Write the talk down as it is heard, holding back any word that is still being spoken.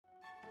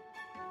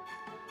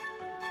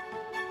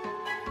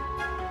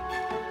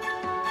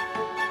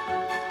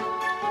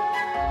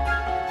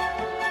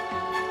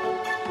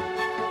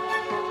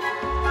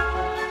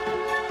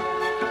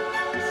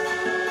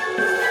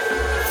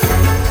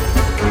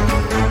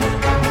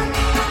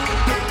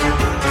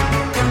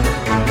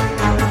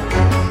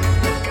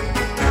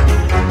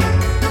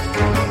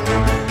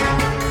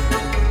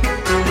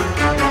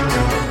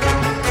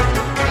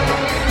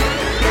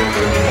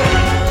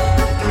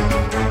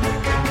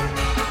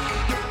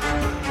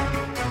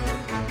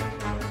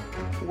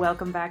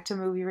Welcome back to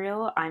Movie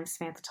Reel. I'm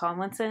Samantha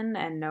Tomlinson,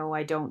 and no,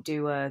 I don't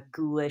do a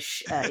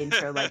ghoulish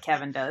intro like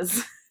Kevin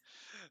does.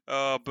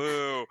 Oh,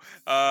 boo.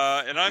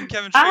 And I'm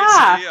Kevin Tracy.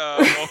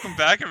 Ah! Welcome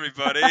back,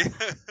 everybody.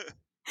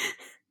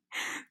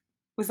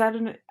 Was that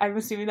I'm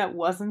assuming that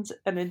wasn't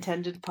an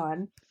intended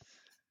pun.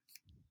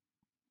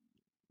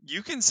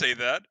 You can say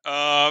that.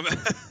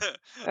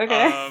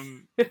 Okay.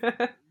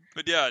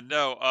 But yeah,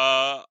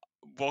 no.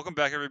 Welcome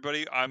back,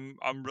 everybody. I'm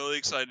really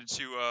excited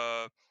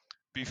to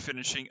be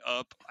finishing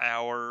up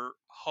our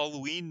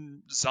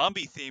Halloween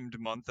zombie themed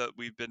month that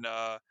we've been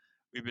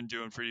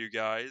doing for you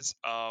guys.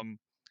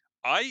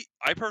 I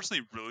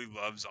personally really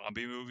love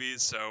zombie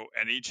movies, so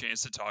any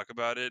chance to talk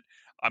about it,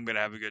 I'm gonna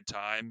have a good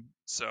time.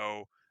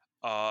 So,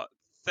 uh,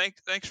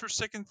 thanks for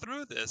sticking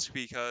through this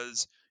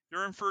because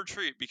you're in for a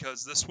treat.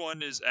 Because this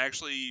one is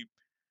actually,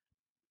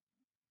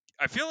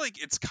 I feel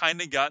like it's kind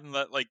of gotten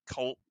that like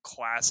cult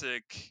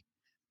classic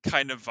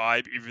kind of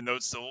vibe, even though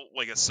it's still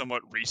like a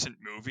somewhat recent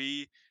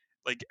movie.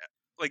 Like,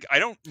 like I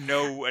don't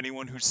know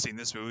anyone who's seen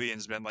this movie and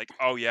has been like,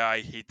 "Oh yeah,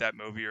 I hate that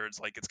movie," or it's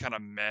kind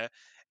of meh.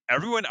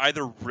 Everyone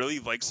either really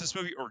likes this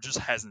movie or just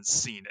hasn't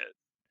seen it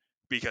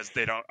because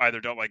they don't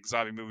like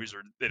zombie movies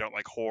or they don't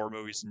like horror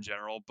movies in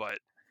general. But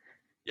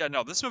yeah,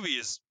 no, this movie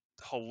is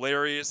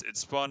hilarious.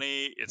 It's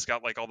funny. It's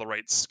got like all the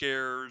right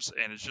scares,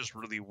 and it's just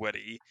really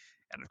witty.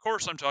 And of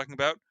course, I'm talking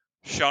about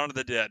Shaun of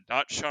the Dead,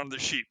 not Shaun of the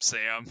Sheep.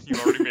 Sam, you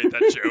already made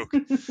that joke.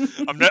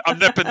 I'm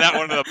nipping that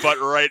one in the butt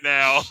right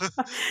now.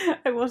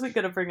 I wasn't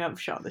gonna bring up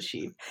Shaun the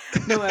Sheep.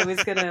 No, I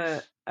was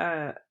gonna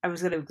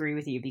agree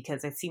with you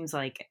because it seems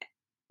like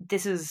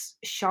this is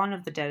Shaun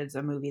of the Dead is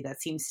a movie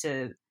that seems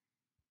to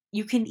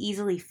you can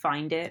easily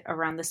find it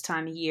around this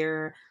time of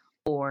year,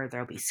 or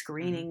there'll be Mhm.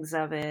 screenings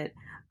of it.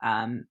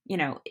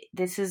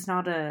 This is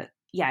not a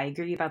yeah. I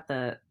agree about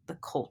the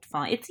cult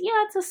font. It's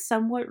a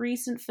somewhat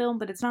recent film,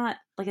 but it's not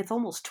like it's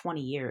almost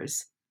 20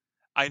 years.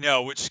 I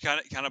know, which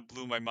kind of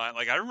blew my mind.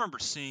 Like I remember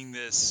seeing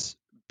this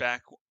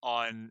back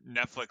on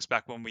Netflix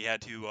back when we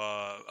had to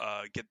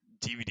get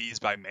DVDs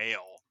by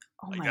mail.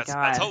 Oh Like my that's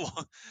how god!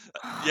 long.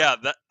 Yeah,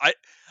 that I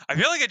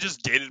feel like I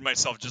just dated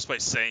myself just by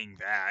saying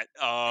that.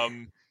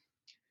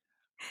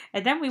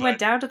 And then we went But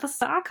down to the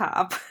sock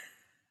hop.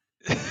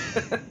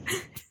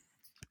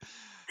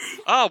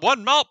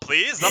 one malt,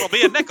 please. That'll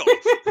be a nickel.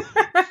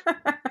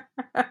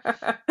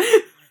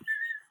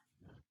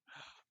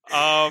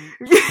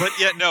 But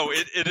yeah, no,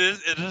 it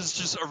is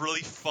just a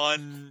really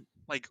fun,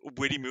 like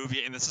witty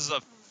movie, and this is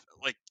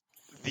like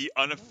the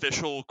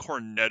unofficial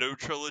Cornetto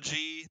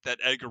trilogy that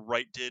Edgar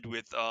Wright did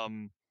with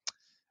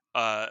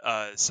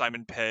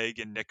Simon Pegg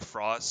and Nick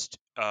Frost,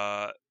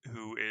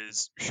 who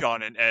is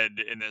Sean and Ed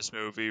in this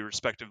movie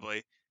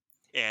respectively,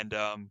 and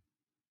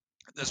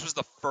this was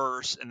the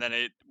first, and then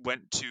it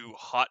went to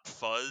Hot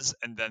Fuzz,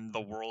 and then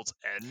The World's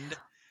End,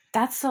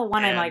 That's the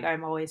one and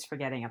I'm always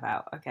forgetting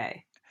about.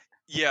 Okay.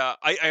 yeah,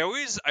 I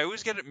always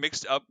get it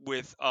mixed up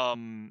with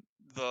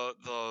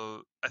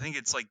the I think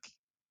it's like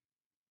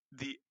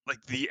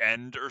the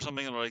end or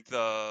something, or like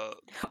the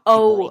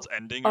Oh, world's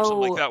ending or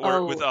something like that,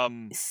 where with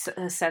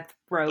Seth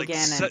like Rogen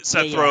and yeah,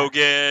 Seth yeah.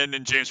 Rogen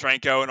and James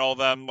Franco and all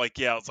them, like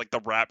yeah, it's like the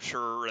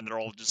Rapture, and they're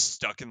all just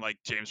stuck in like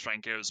James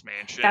Franco's That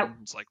mansion.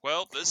 It's like,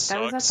 well, this that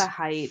was at the sucks.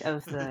 height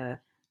of the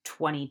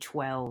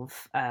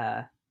 2012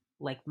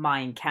 like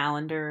Mayan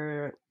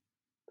calendar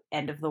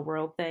end of the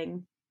world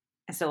thing.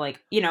 And so like,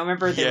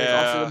 remember there was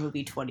also the Yeah,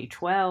 movie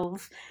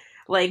 2012.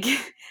 Like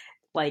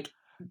like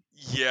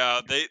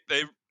yeah,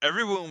 they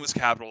everyone was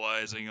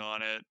capitalizing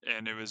on it,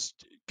 and it was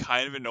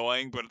kind of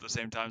annoying, but at the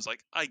same time, it's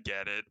like I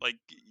get it. Like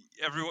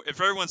everyone,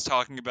 if everyone's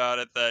talking about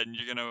it, then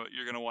you're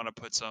gonna want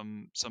to put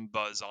some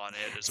buzz on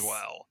it as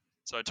well.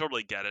 So I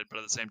totally get it, but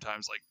at the same time,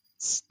 it's like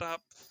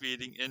stop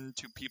feeding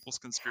into people's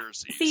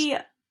conspiracies. see,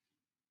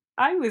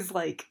 I was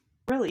like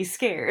really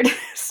scared.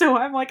 So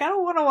I'm like I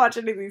don't want to watch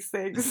any of these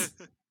things.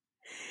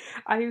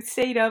 I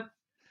stayed up.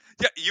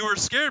 Yeah, you were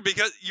scared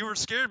because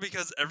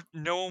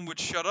no one would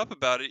shut up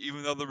about it,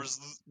 even though there was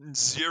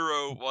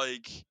zero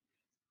like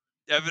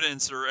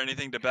evidence or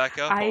anything to back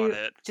up on I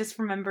it. just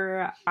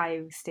remember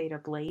I stayed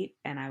up late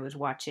and I was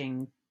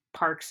watching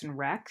Parks and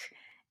Rec,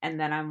 and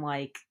then I'm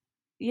like,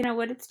 you know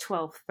what? It's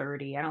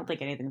 12:30. I don't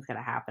think anything's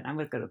gonna happen. I'm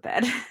gonna go to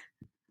bed.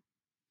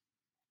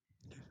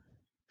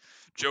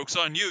 Joke's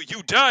on you.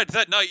 You died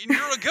that night and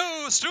you're a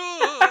ghost.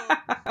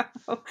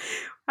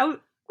 I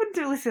wouldn't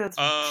really say that's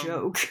a Um,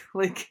 joke.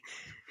 Like,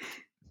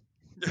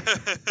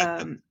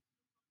 um,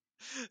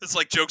 it's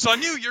like, joke's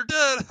on you. You're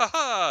dead.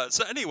 Haha.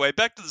 So anyway,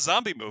 back to the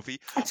zombie movie.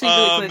 actually,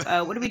 really Um, quick,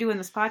 what do we do in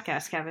this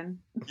podcast, Kevin?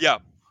 yeah.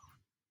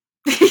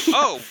 Yeah.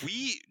 Oh,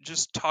 we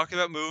just talk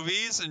about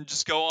movies and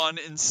just go on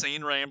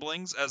insane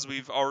ramblings as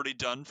we've already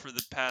done for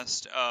the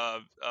past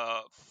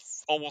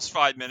almost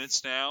 5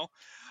 minutes now.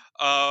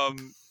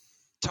 Um,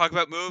 talk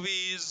about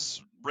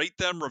movies, rate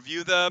them,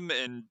 review them,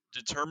 and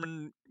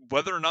determine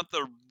whether or not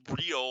they're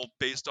real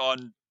based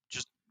on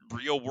just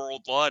real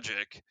world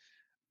logic.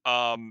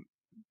 Um,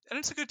 and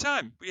it's a good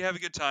time. We have a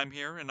good time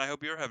here, and I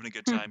hope you're having a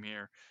good time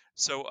here.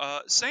 So,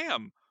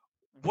 Sam,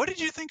 what did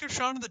you think of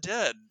Shaun of the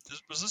Dead?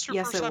 Was this your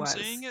Yes, first it time was.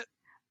 seeing it?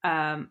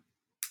 Um,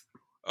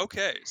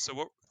 Okay, so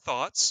what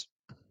thoughts?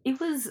 it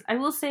was. I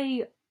will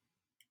say,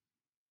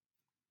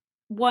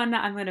 one,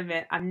 I'm gonna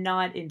admit I'm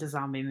not into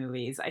zombie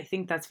movies. I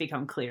think that's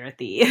become clear at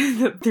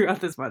the throughout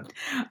this month.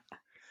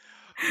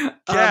 Um,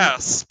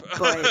 Gasp.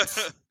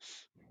 but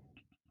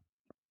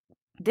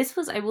this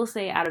was, I will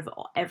say, out of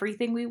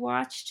everything we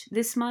watched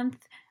this month,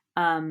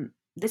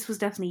 this was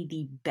definitely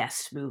the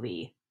best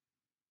movie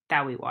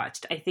that we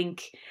watched. I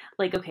think,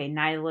 like, okay,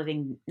 Night of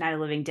the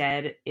Living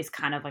Dead is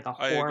kind of like a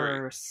I agree.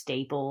 horror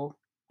staple.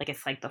 Like,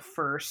 it's like the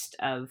first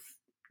of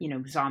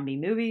zombie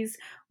movies.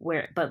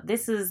 But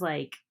this is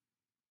like,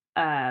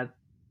 uh,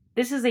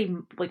 this is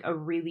a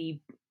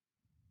really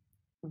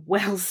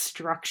well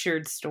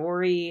structured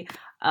story.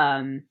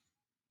 Um,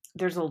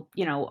 there's a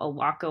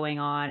lot going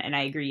on, and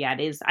I agree. Yeah, it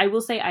is. I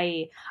will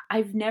say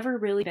I've never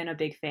really been a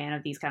big fan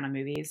of these kind of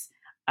movies.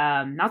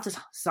 Not just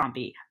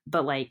zombie,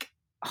 but like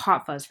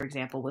Hot Fuzz, for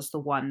example, was the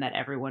one that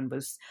everyone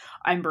was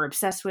I remember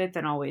obsessed with,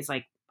 and always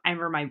like I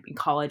remember in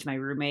college my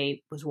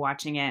roommate was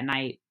watching it, and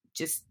I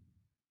just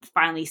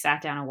finally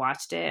sat down and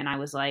watched it, and I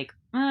was like,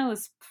 it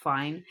was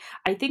fine.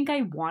 I think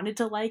I wanted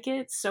to like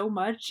it so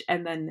much,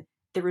 and then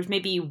there was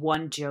maybe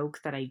one joke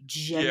that I Yeah.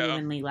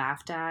 genuinely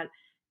laughed at,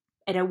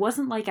 and it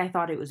wasn't like I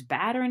thought it was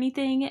bad or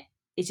anything.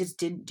 It just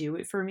didn't do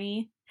it for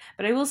me.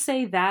 But I will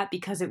say that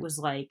because it was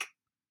like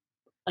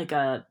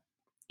a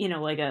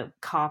like a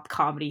cop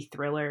comedy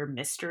thriller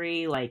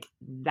mystery, like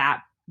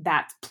that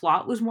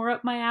plot was more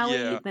up my alley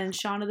Yeah. than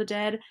Shaun of the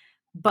Dead.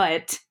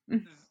 But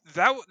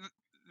That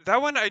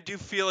that one I do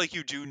feel like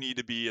you do need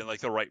to be in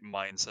like the right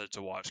mindset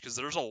to watch because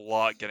there's a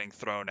lot getting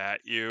thrown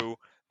at you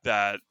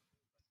that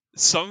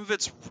some of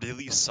it's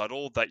really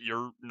subtle that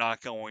you're not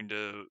going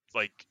to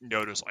like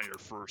notice on your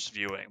first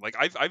viewing. Like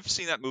I've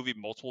seen that movie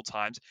multiple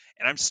times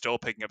and I'm still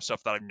picking up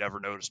stuff that I've never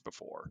noticed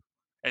before.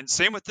 And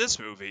same with this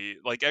movie.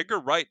 Like Edgar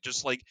Wright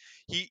just like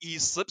he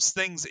slips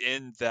things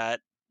in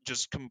that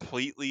just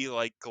completely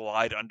like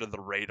glide under the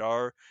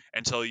radar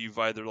until you've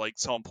either like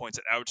someone points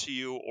it out to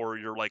you or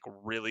you're like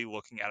really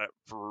looking at it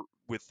for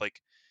with like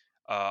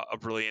a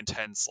really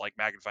intense like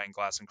magnifying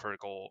glass and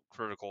critical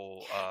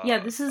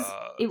yeah,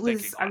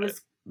 thinking I on it.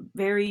 was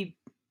very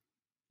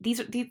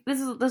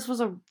this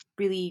was a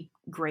really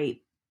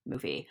great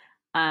movie.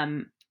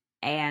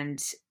 And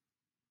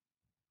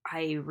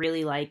I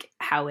really like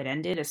how it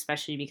ended,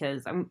 especially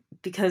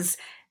because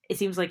it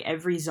seems like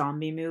every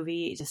zombie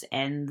movie just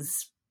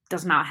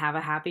does not have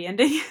a happy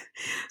ending.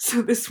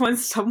 So this one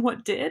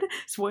somewhat did.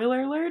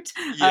 Spoiler alert.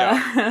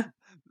 Yeah,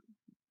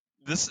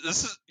 this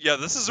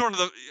is one of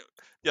the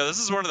this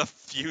is one of the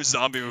few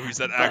zombie movies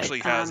that But actually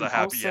has a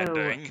happy also,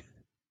 ending.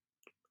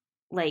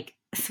 like,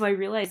 so I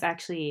realized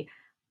actually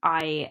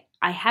I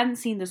hadn't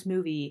seen this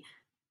movie,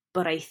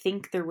 but I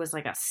think there was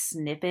like a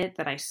snippet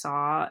that I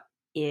saw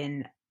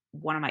in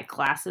one of my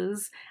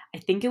classes. I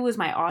think it was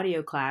my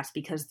audio class,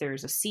 because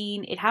there's a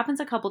scene. It happens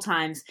a couple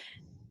times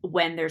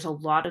when there's a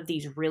lot of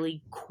these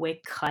really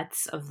quick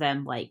cuts of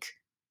them, like,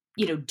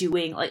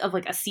 doing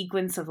like a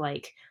sequence of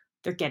like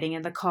they're getting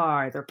in the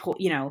car,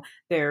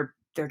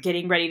 they're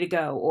getting ready to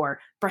go, or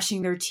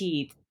brushing their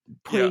teeth, Yeah,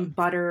 putting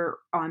butter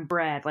on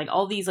bread, like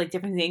all these like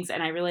different things.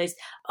 And I realized,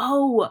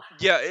 oh,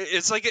 yeah,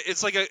 it's like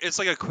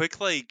a quick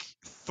like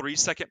 3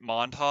 second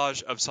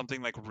montage of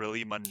something like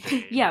really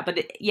mundane, yeah,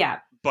 but yeah,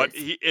 but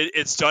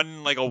it's done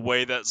in like a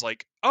way that's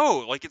like,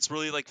 oh, like it's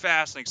really like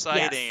fast and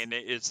exciting, yes, and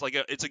it's like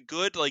it's a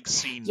good like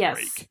scene yes,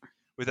 break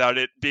without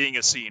it being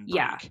a scene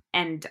yeah. break.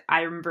 And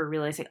I remember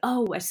realizing,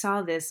 oh, I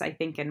saw this, I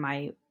think, in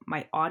my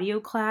audio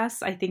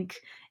class. I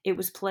think it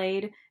was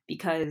played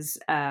because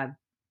of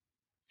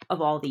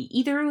all the,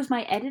 either it was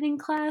my editing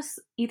class,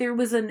 either it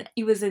was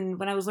in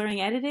when I was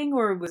learning editing,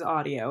 or it was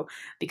audio,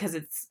 because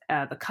it's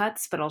the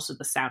cuts but also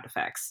the sound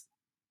effects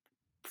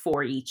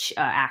for each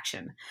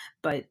action.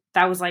 But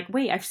that was like,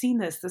 wait, I've seen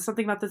this. There's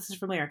something about this is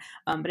familiar.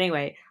 But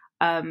anyway,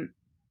 um,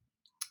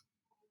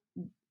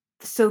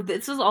 so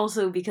this is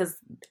also because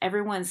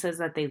everyone says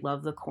that they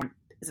love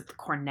is it the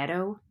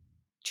Cornetto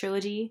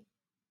trilogy,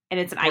 and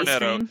it's an ice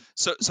Cornetto. cream.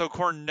 So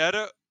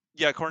cornetto,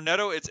 yeah,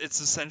 cornetto.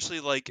 It's essentially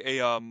like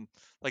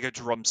a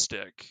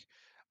drumstick,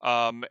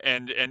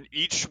 and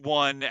each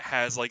one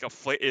has like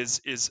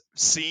is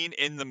seen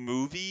in the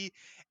movie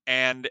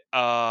and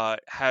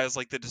has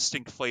like the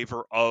distinct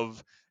flavor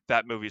of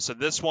that movie. So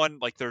this one,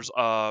 like there's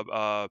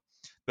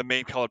the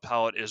main colored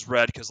palette is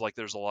red because like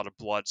there's a lot of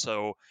blood.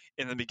 So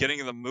in the beginning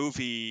of the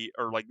movie,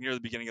 or like near the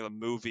beginning of the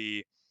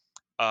movie,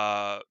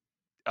 uh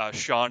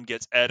Sean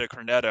gets Ed a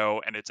cornetto,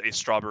 and it's a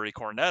strawberry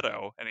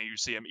cornetto, and you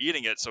see him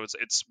eating it, so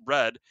it's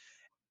red.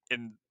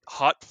 In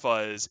Hot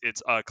Fuzz,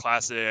 it's a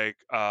classic,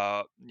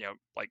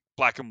 like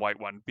black and white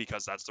one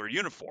because that's their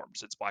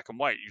uniforms. It's black and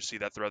white. You see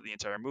that throughout the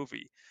entire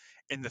movie.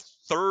 In the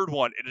third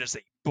one, it is a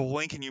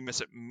blink and you miss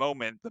it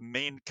moment. The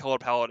main color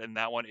palette in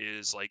that one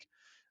is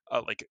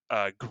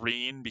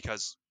green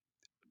because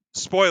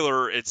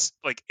spoiler, it's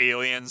like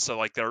aliens, so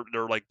like they're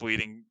like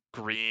bleeding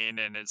green,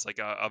 and it's like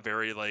a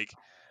very like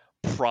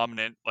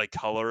prominent like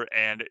color,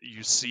 and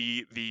you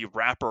see the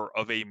wrapper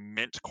of a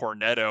mint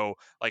cornetto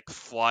like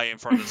fly in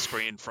front of the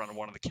screen in front of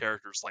one of the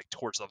characters like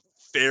towards the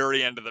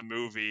very end of the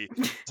movie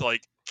to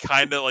like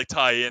kind of like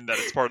tie in that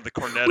it's part of the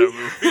Cornetto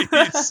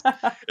movies.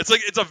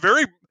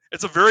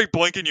 It's a very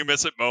blink and you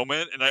miss it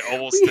moment, and I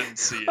almost didn't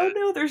see Oh it.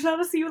 no, there's not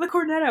a scene with a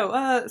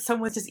cornetto.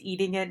 Someone's just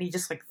eating it and he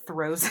just like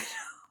throws it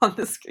on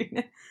the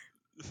screen.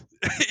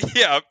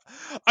 Yeah,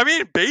 I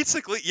mean,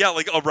 basically, yeah,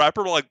 like a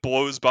rapper like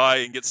blows by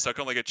and gets stuck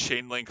on like a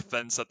chain link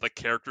fence that the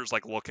character's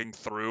like looking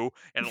through,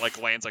 and it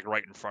like lands like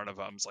right in front of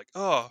him. It's like,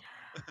 oh,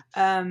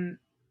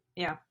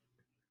 Yeah.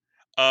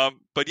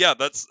 but yeah,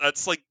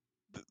 that's like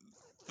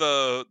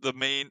the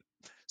main.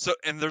 So,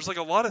 and there's like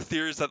a lot of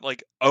theories that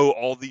like, oh,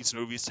 all these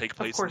movies take Of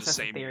place in course the that's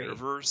a same theory.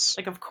 universe.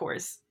 Like, of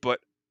course. But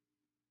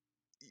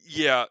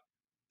yeah,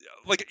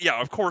 like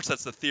yeah, of course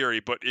that's the theory,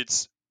 but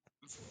it's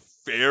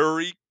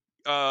very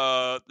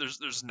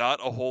there's not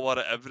a whole lot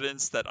of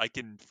evidence that I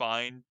can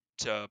find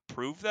to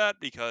prove that,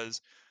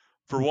 because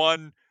for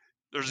one,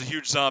 there's a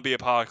huge zombie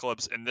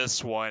apocalypse in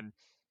this one.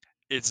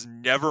 It's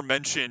never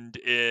mentioned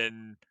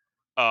in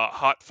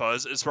Hot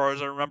Fuzz, as far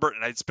as I remember,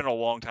 and it's been a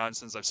long time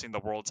since I've seen The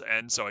World's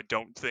End, so I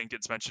don't think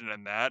it's mentioned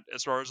in that,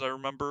 as far as I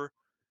remember.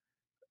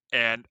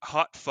 And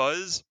Hot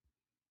Fuzz,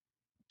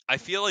 I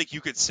feel like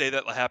you could say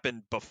that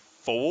happened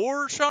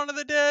before Shaun of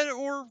the Dead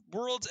or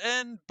World's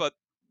End, but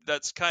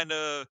that's kind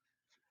of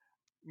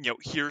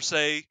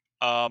hearsay.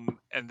 And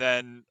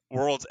then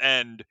World's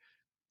End,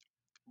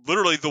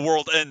 literally the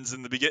world ends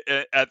in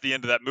at the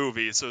end of that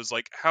movie. So it's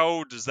like,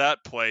 how does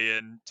that play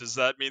in? Does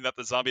that mean that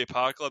the zombie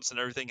apocalypse and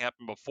everything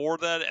happened before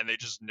that, and they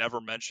just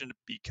never mentioned it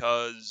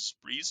because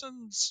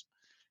reasons?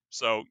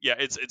 So yeah,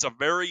 it's a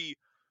very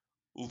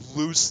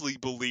loosely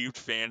believed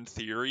fan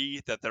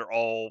theory that they're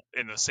all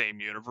in the same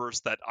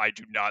universe that I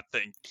do not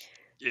think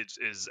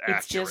is accurate.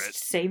 It's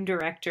just same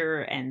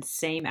director and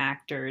same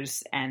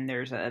actors, and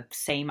there's a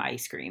same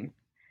ice cream,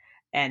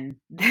 and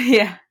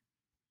yeah.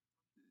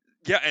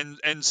 Yeah,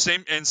 and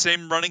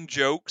same running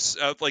jokes.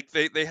 Like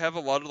they have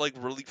a lot of like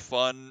really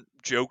fun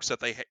jokes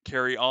that they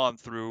carry on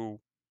through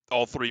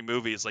all three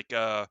movies. Like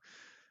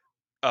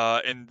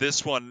in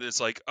this one, it's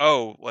like,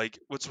 oh, like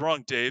what's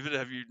wrong, David?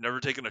 Have you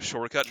never taken a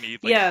shortcut? And he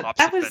like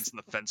hops the fence and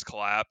the fence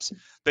collapse.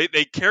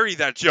 They carry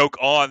that joke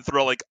on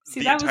through like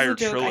the entire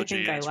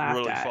trilogy, and it's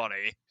really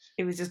funny.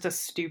 It was just a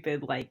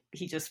stupid like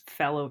he just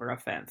fell over a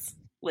fence,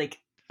 like.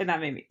 And that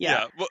made me,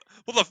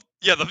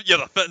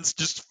 the fence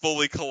just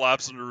fully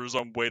collapsed under his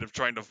own weight of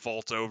trying to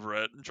vault over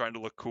it and trying to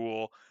look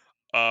cool.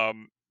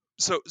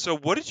 So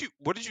what did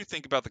you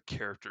think about the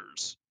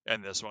characters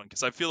in this one?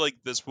 Because I feel like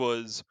this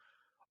was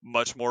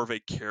much more of a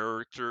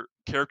character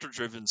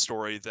driven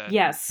story than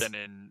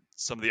in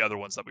some of the other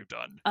ones that we've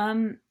done.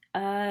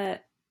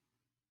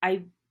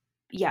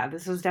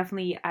 This was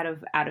definitely out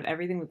of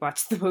everything we've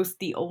watched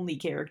the only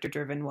character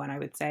driven one, I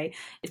would say,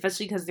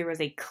 especially because there was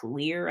a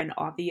clear and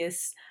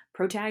obvious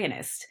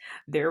protagonist.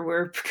 There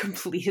were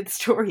completed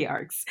story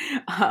arcs,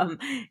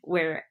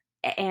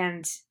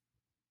 and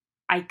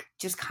I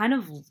just kind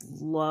of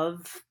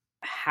love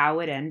how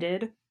it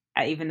ended,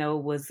 even though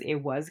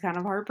it was kind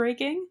of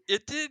heartbreaking.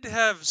 It did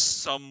have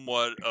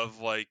somewhat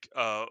of like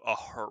a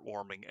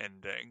heartwarming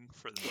ending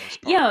for the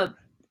most part. Yeah,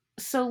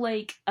 so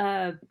like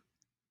I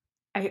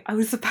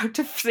was about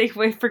to say,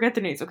 I forget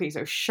the names. Okay,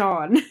 so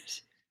Sean.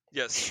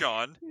 Yes,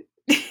 Sean.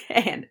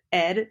 And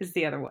Ed is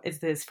the other one. Is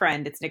his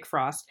friend. It's Nick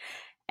Frost,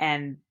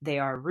 and they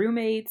are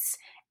roommates.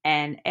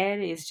 And Ed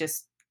is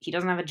just, he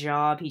doesn't have a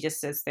job. He just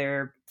sits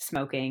there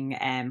smoking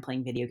and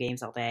playing video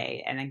games all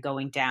day, and then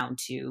going down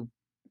to,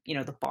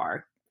 the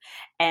bar.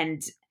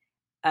 And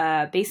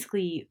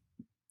basically,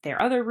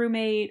 their other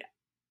roommate,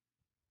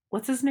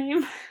 what's his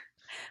name?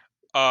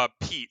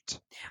 Pete.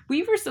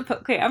 We were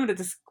supposed. Okay, I'm gonna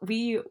just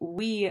we.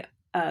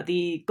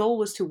 The goal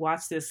was to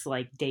watch this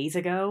like days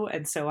ago,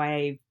 and so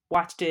I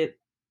watched it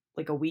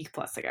like a week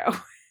plus ago.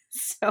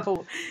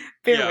 So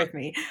bear with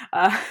me.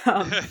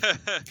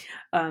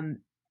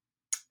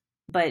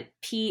 But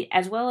Pete,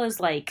 as well as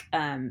like,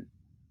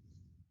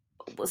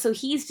 so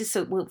he's just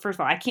so. Well, first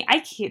of all, I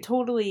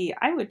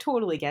would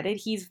totally get it.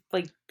 He's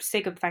like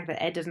sick of the fact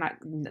that Ed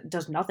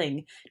does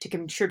nothing to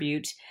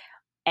contribute.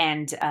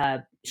 And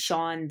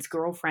Sean's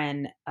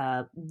girlfriend,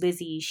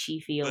 Lizzie, she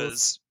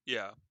feels,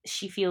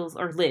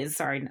 or Liz,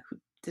 sorry.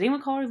 Did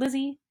anyone call her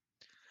Lizzie?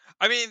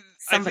 I mean,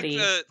 somebody.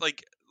 I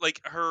think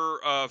like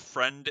her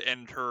friend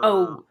and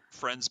her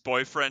friend's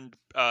boyfriend,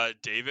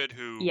 David,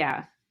 who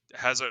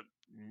has a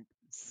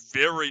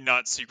very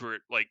not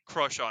secret like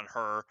crush on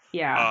her,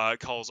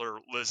 calls her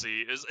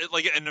Lizzie. Is it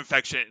like an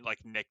affectionate like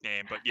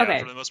nickname? But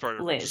for the most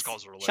part, Liz. Just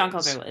calls her Liz. Sean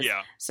calls her Liz.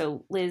 Yeah.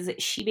 So Liz,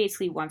 she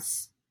basically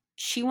wants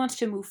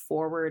to move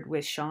forward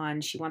with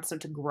Sean. She wants them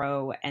to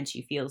grow, and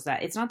she feels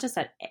that it's not just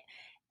that,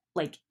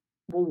 like,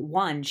 well,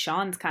 one,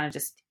 Sean's kind of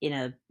just in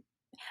a,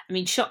 I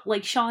mean,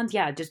 Sean's,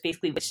 just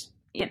basically, which,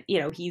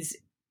 he's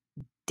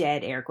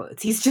dead, air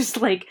quotes. He's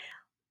just like,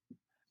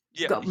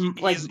 he's walking,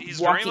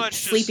 very much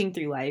sleeping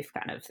through life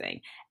kind of thing.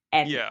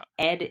 And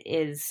Ed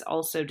is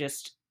also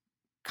just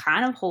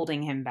kind of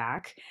holding him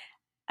back.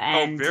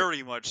 And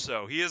very much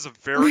so. He is a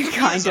very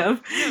kind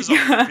of. He is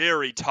a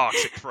very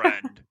toxic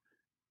friend.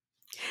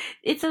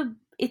 It's a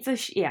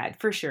yeah,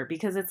 for sure,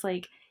 because it's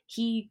like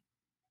he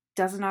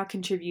does not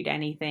contribute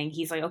anything.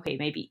 He's like, okay,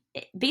 maybe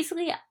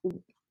basically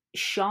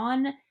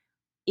Sean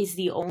is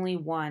the only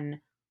one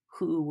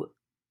who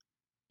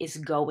is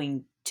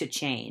going to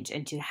change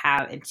and to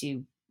have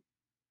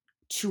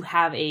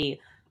a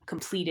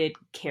completed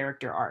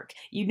character arc.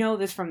 You know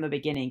this from the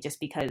beginning, just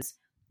because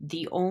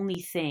the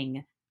only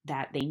thing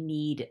that they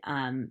need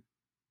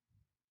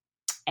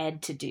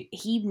Ed to do,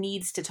 he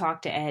needs to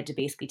talk to Ed to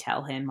basically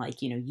tell him,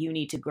 like, you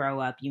need to grow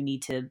up, you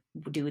need to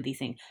do these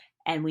things.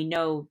 And we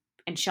know,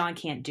 and Sean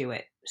can't do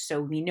it.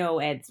 So we know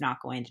Ed's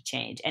not going to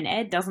change. And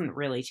Ed doesn't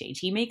really change.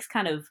 He makes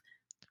kind of,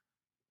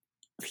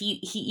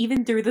 he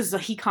even through this,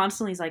 he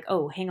constantly is like,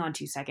 oh, hang on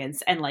 2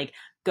 seconds, and like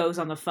goes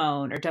on the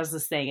phone or does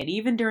this thing. And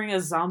even during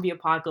a zombie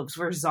apocalypse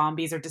where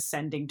zombies are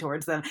descending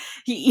towards them,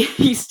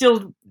 he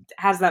still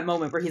has that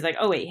moment where he's like,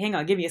 oh wait, hang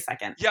on, give me a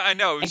second. Yeah, I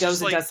know. And goes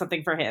and does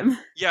something for him.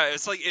 Yeah,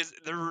 it's like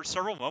there were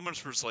several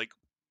moments where it's like,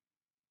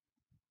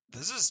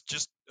 this is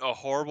just a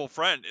horrible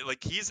friend.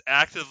 Like, he's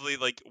actively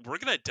like, we're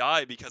gonna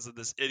die because of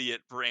this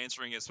idiot for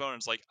answering his phone.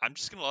 It's like, I'm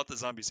just gonna let the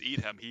zombies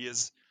eat him.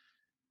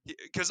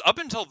 Because up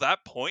until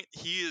that point,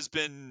 he has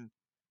been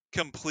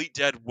complete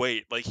dead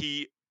weight. Like,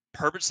 he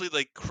purposely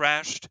like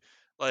crashed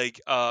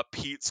like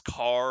Pete's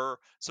car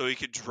so he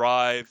could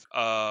drive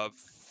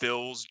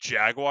Phil's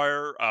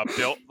Jaguar.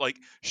 Bill, like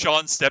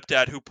Sean's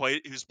stepdad,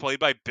 who's played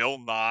by Bill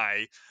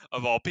Nye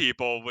of all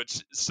people,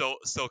 which still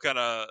kind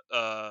of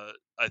I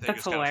think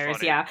That's is hilarious.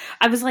 funny. Yeah,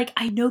 I was like,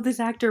 I know this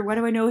actor. Why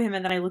do I know him?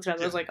 And then I looked it up.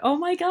 I was like, oh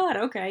my god.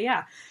 Okay,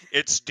 yeah.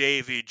 It's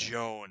Davy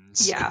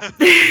Jones. Yeah,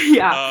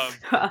 yeah.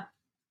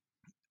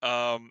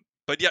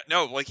 But yeah,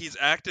 no, like, he's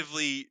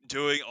actively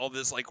doing all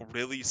this like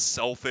really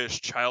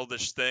selfish,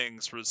 childish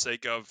things for the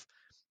sake of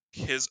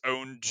his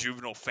own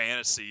juvenile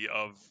fantasy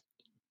of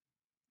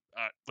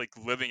like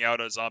living out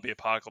a zombie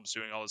apocalypse,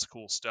 doing all this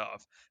cool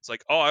stuff. It's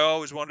like, oh, I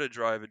always wanted to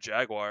drive a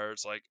Jaguar.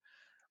 It's like,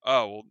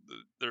 oh, well,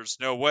 there's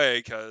no way,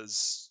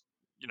 because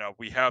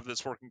we have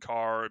this working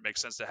car. It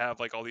makes sense to have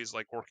like all these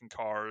like working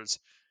cars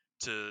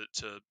to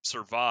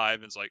survive.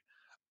 And it's like,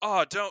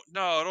 oh, don't,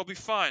 no, it'll be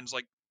fine. It's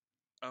like,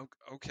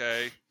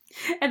 okay.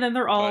 And then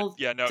they're all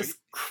just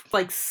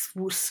like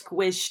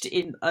squished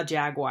in a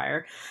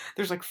Jaguar.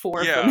 There's like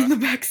 4 of them in the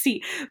back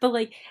seat. But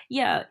like,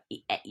 yeah,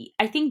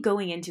 I think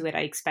going into it, I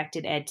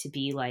expected Ed to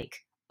be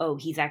like, oh,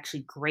 he's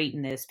actually great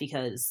in this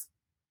because,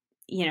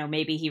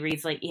 maybe he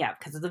reads like, yeah,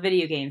 because of the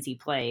video games he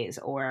plays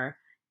or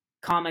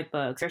comic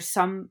books or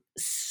some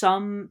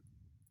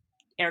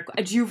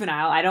a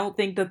juvenile. I don't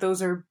think that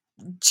those are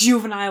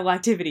juvenile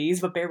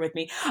activities, but bear with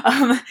me.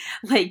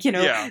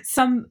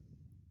 Some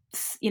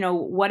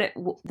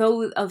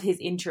those of his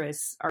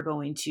interests are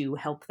going to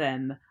help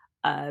them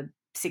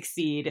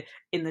succeed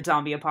in the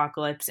zombie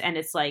apocalypse. And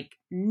it's like,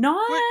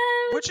 not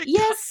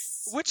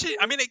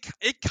I mean,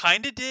 it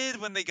kind of did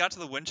when they got to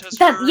the Winchester.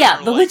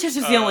 The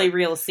Winchester's the only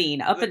real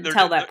scene. Up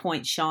until that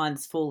point,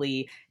 Sean's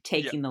fully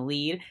taking the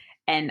lead.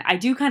 And I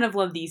do kind of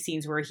love these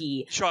scenes where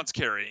Sean's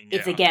carrying.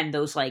 It's again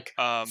those like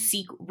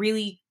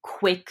really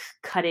quick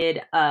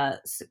cutted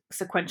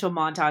sequential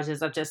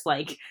montages of just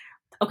like,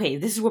 okay,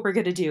 this is what we're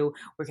gonna do.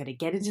 We're gonna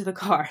get into the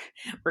car.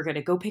 We're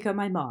gonna go pick up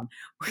my mom.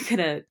 We're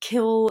gonna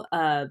kill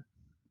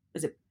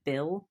is it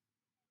Bill?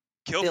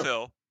 Kill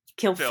Phil.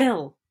 Kill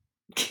Phil.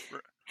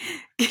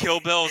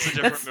 Kill Bill is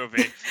a different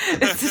movie.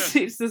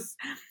 it's just,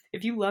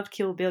 if you love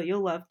Kill Bill,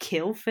 you'll love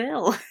Kill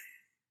Phil.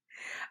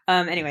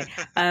 Anyway,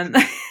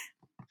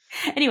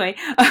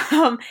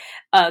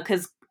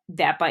 because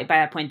that by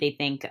that point they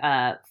think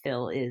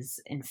Phil is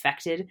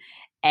infected,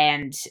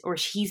 or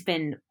he's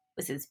been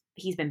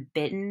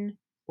bitten,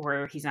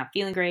 or he's not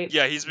feeling great.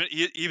 Yeah, he's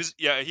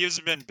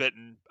been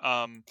bitten.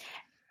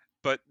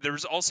 But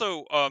there's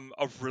also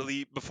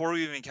before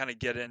we even kind of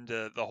get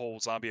into the whole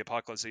zombie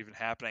apocalypse even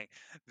happening,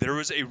 there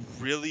was a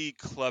really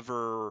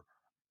clever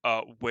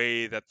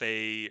way that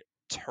they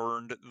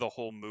turned the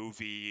whole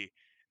movie.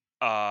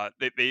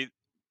 They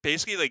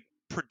basically like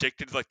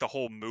predicted like the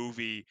whole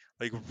movie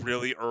like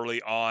really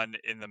early on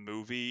in the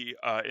movie,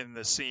 in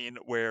the scene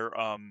where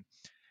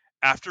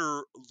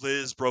after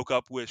Liz broke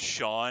up with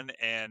Sean,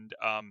 and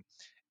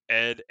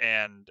Ed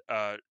and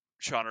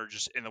Sean are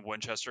just in the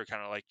Winchester,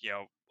 kind of like,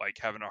 like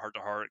having a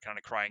heart-to-heart, kind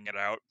of crying it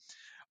out.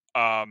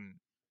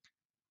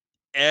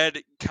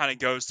 Ed kind of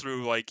goes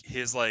through like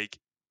his like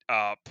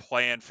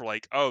plan for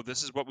like, oh,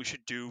 this is what we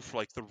should do for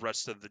like the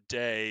rest of the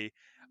day.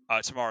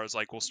 Tomorrow is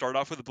like, we'll start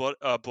off with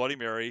a Bloody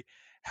Mary,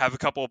 have a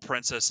couple of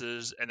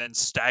princesses, and then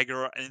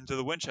stagger into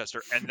the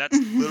Winchester. And that's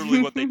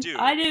literally what they do.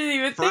 I didn't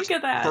even think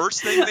of that.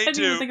 First thing they do. I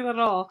didn't even think of that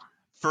at all.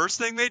 First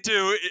thing they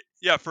do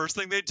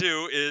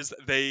is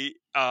they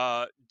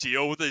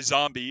deal with a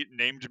zombie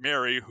named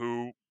Mary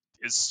who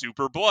is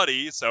super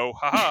bloody. So,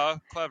 haha,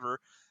 clever.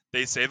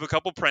 They save a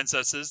couple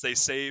princesses. They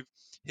save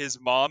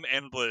his mom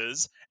and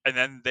Liz, and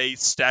then they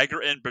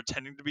stagger in,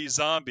 pretending to be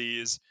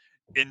zombies,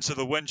 into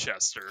the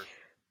Winchester.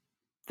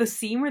 The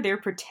scene where they're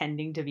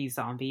pretending to be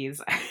zombies.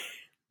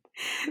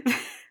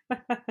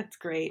 It's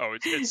great. Oh,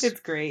 it's It's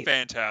great.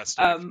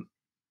 fantastic.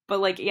 But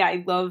like, yeah,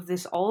 I love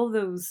this. All of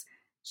those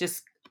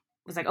just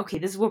was like, okay,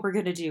 this is what we're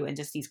gonna do, and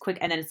just these quick,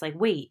 and then it's like,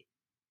 wait,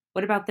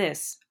 what about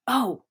this?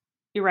 Oh,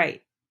 you're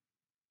right.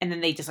 And then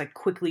they just like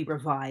quickly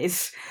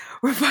revise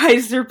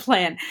their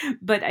plan.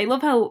 But I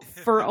love how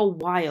for a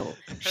while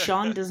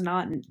Sean does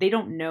not. They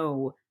don't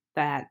know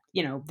that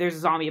there's a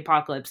zombie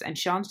apocalypse, and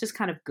Sean's just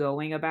kind of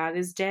going about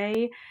his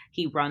day.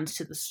 He runs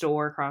to the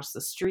store across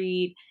the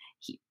street.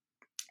 He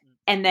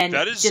and then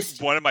That is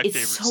just one of my it's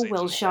favorite so scenes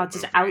well in the whole shot.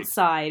 Just movie.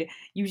 outside,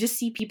 you just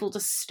see people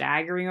just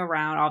staggering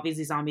around,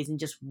 obviously zombies, and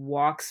just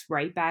walks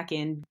right back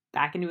into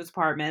his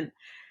apartment,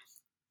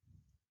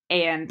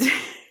 and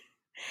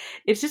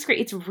it's just great.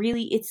 It's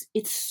really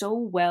it's so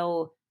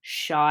well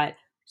shot,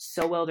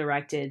 so well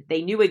directed.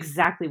 They knew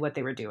exactly what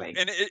they were doing.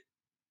 And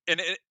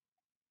it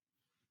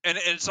and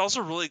it's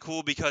also really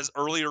cool because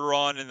earlier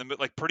on in the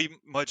like pretty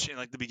much in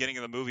like the beginning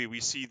of the movie,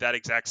 we see that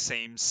exact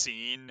same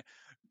scene,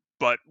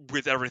 but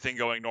with everything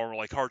going normal,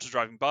 like cars are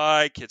driving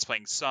by, kids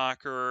playing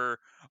soccer,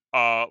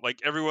 like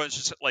everyone's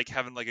just like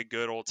having like a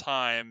good old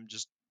time,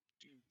 just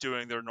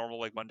doing their normal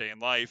like mundane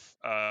life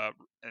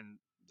and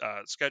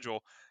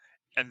schedule.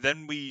 And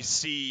then we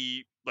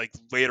see like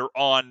later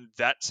on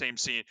that same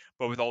scene,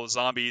 but with all the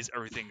zombies,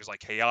 everything is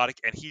like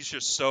chaotic, and he's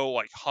just so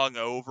like hung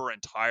over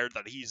and tired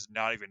that he's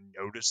not even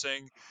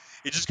noticing.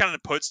 It just kind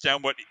of puts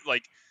down what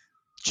like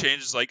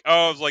changes, like,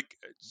 oh, like,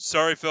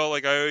 sorry Phil,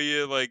 like I owe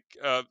you like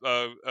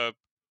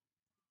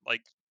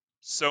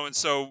so and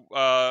so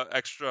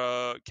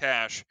extra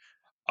cash,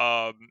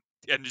 um,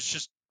 and it's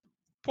just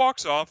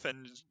walks off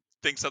and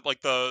thinks that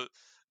like the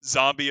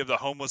zombie of the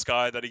homeless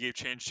guy that he gave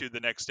change to the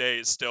next day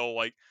is still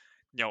like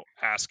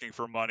asking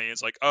for money.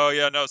 It's like, oh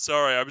yeah, no,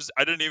 sorry,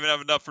 I didn't even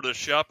have enough for the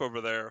shop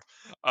over there,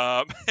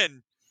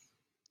 and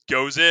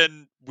goes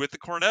in with the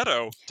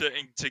cornetto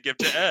to give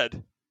to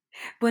Ed.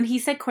 When he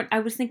said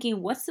I was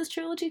thinking, what's this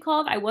trilogy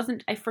called? I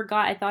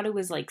forgot. I thought it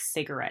was like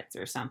cigarettes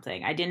or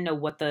something. I didn't know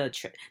what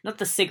not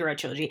the cigarette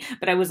trilogy,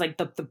 but I was like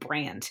the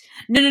brand.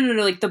 No,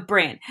 like the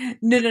brand.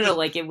 No,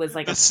 like it was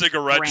like The a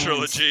cigarette brand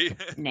trilogy.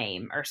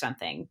 name or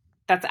something.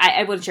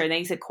 I wasn't sure. And then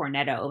he said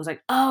Cornetto. I was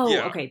like, oh,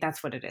 Yeah. okay,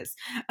 that's what it is.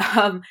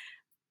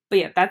 But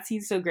yeah, that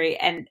scene's so great.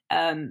 And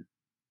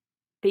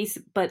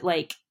but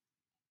like,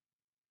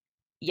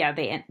 yeah,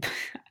 they end.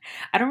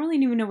 I don't really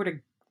even know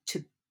where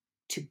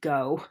to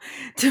go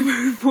to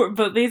move forward,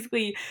 but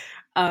basically,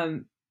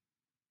 um,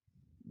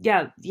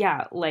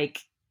 yeah, like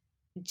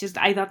just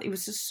I thought it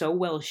was just so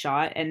well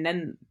shot. And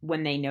then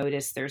when they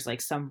notice there's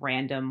like some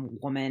random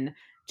woman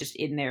just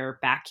in their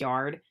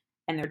backyard,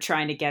 and they're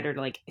trying to get her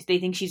to like they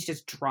think she's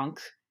just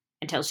drunk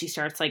until she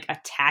starts like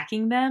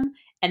attacking them,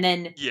 and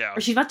then Yeah.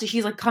 or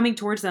she's like coming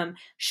towards them.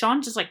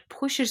 Sean just like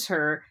pushes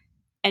her,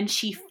 and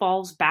she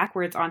falls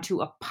backwards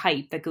onto a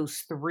pipe that goes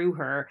through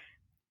her,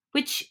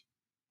 which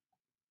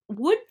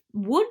would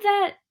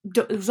that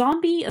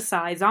zombie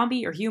aside,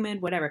 zombie or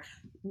human, whatever,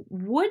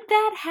 would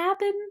that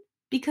happen?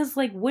 Because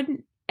like,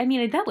 wouldn't I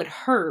mean that would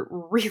hurt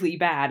really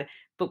bad,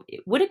 but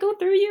would it go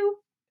through you?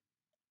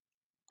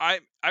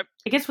 I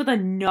guess with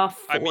enough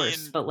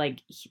force, mean, but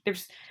like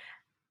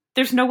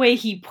there's no way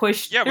he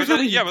pushed. Yeah, There's no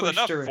way he with pushed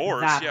enough her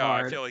force, that yeah, I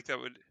hard. feel like that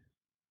would.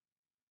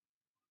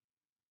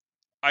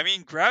 I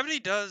mean, gravity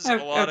does a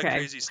lot of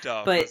crazy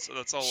stuff. But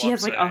that's all she I'm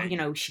has like,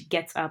 saying. she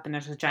gets up and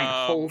there's a giant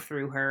hole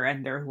through her,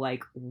 and they're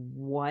like,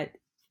 what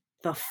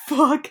the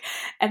fuck?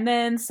 And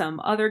then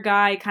some other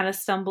guy kind of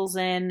stumbles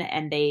in,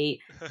 and they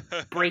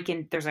break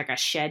in. There's like a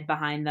shed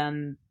behind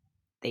them.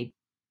 They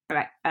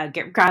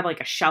grab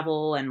like a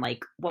shovel and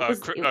like what was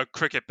a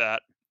cricket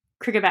bat,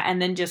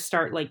 and then just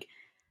start like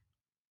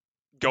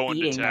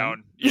going to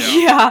town. Them.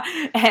 Yeah.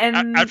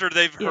 And after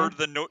they've heard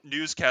the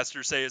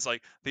newscaster say, it's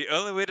like the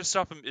only way to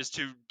stop him is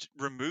to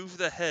remove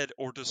the head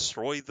or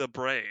destroy the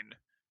brain.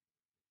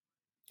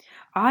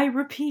 I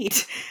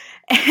repeat.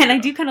 And I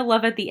do kind of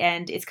love at the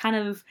end, it's kind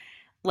of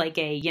like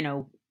a,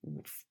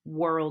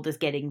 world is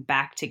getting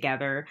back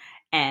together,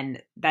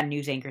 and that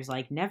news anchor's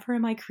like, never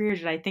in my career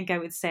did I think I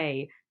would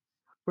say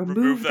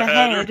remove the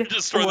head or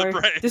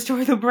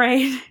destroy the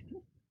brain.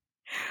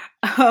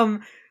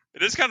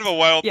 It is kind of a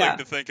wild thing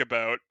to think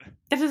about.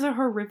 That is a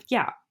horrific,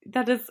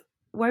 that is,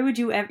 why would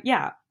you ever,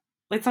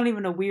 it's not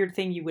even a weird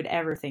thing you would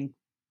ever think,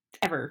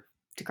 ever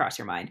to cross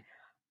your mind.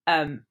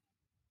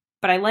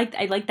 But I liked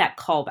that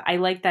callback. I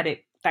liked that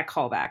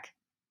callback.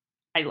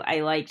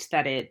 I liked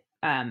that it,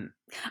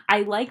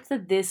 I liked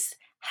that this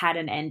had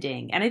an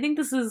ending. And I think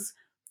this is,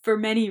 for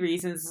many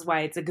reasons, is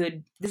why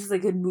this is a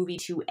good movie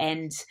to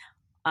end,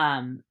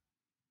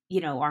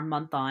 our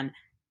month on,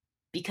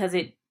 because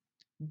it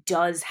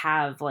does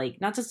have like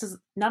not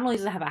only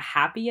does it have a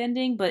happy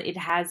ending, but it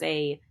has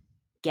a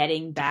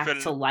getting back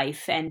to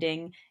life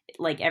ending.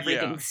 Like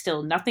everything's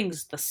still,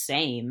 nothing's the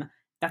same,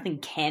 nothing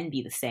can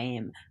be the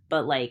same,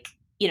 but like,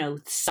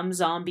 some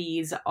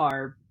zombies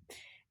are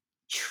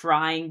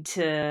trying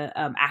to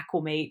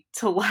acclimate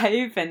to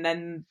life, and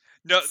then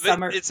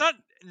it's not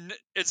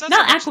it's not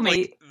so Not much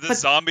like acclimate, the but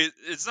zombie.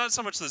 It's not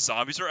so much the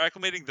zombies are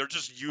acclimating; they're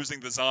just using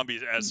the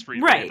zombies as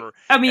free right. labor.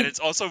 I And mean, it's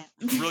also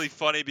really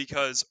funny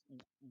because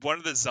one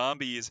of the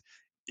zombies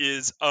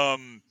is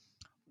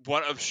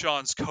one of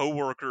Sean's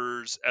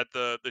coworkers at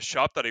the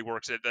shop that he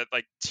works at. That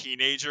like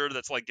teenager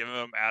that's like giving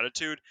him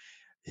attitude.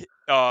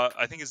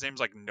 I think his name's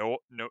like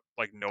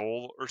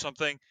Noel or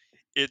something.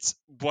 It's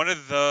one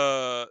of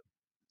the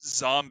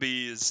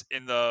zombies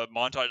in the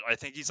montage. I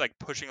think he's like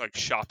pushing like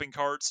shopping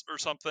carts or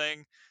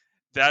something.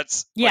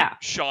 That's like yeah,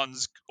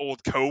 Sean's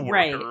old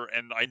right. coworker,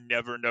 and I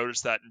never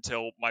noticed that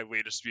until my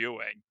latest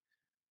viewing.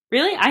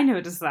 Really, I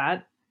noticed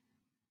that.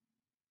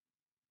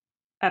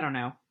 I don't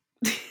know.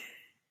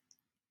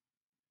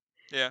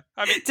 Yeah,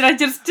 I mean, Did I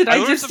I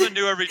learn just something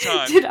new every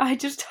time. did I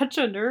just touch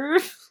a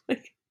nerve?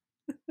 Like,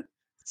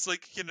 It's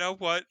like, you know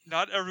what?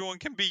 Not everyone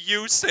can be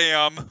you,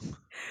 Sam.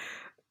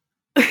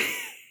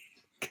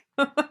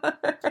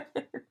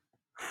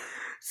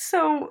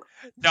 so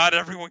Not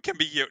everyone can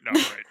be you. No,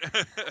 right.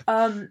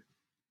 um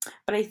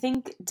but I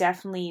think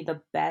definitely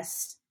the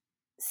best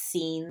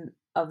scene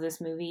of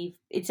this movie,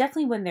 it's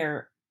definitely when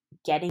they're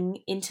getting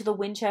into the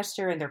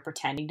Winchester and they're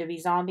pretending to be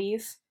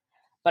zombies,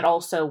 but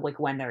also like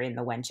when they're in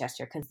the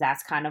Winchester, because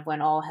that's kind of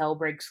when all hell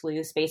breaks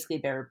loose. Basically,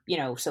 they're,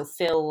 so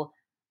Phil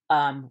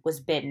was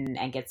bitten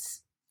and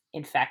gets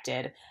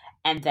infected,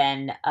 and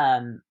then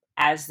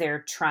as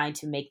they're trying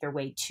to make their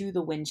way to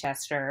the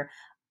Winchester,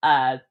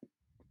 uh,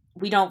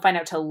 we don't find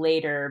out till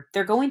later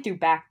they're going through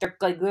they're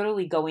like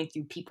literally going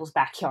through people's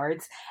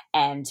backyards,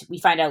 and we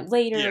find out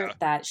later Yeah.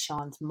 that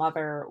Sean's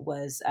mother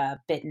was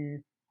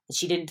bitten.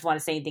 She didn't want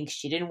to say anything because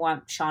she didn't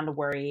want Sean to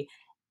worry,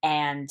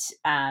 and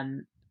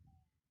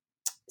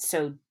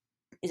so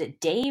is it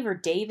Dave or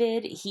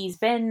David? He's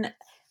been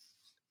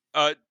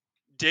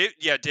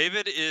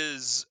David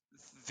is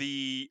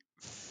the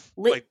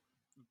lit. like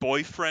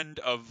boyfriend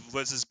of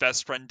Liz's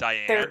best friend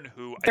They're Diane,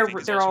 who I they're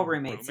think is they're also all her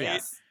roommates, roommate.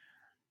 yes.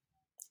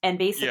 And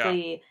Yeah,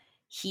 basically,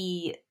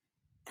 he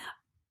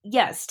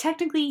yes,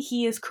 technically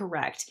he is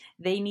correct.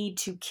 They need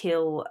to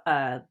kill.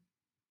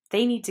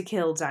 They need to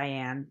kill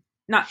Diane.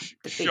 Not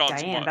wait, Sean's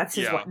Diane. mom. That's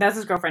his. Yeah, That's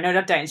his girlfriend. No,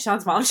 not Diane.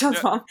 Sean's mom. Sean's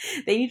yeah, mom.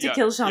 They need to yeah,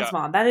 kill Sean's yeah,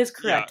 mom. That is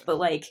yeah. correct. But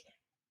like,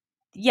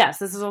 yes,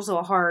 this is also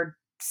a hard,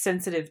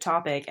 sensitive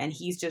topic, and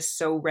he's just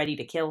so ready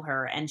to kill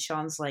her, and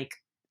Sean's like,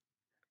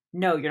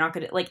 "No, you're not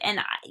gonna like." And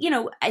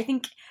I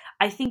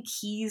think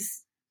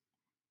he's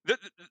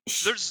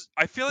There's,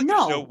 I feel like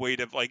there's no no. way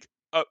to like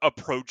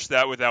approach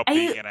that without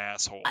being an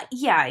asshole.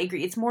 Yeah, I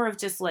agree. It's more of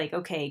just like,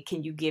 okay,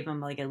 can you give him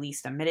like at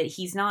least a minute?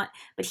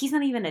 But he's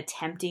not even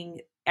attempting.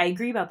 I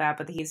agree about that,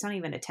 but he's not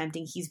even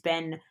attempting. He's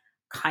been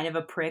kind of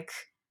a prick.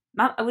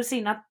 Not, I would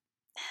say not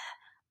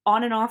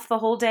on and off the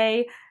whole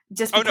day,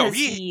 just Oh no, because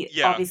he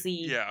yeah, obviously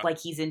yeah, like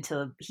he's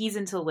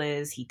into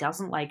Liz. He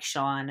doesn't like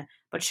Sean,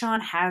 but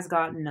Sean has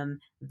gotten him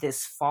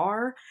this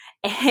far,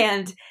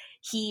 and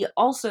he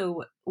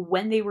also,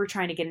 when they were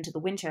trying to get into the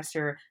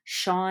Winchester,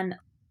 Sean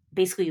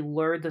basically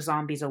lured the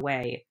zombies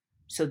away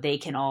so they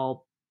can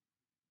all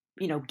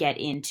get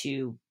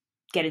into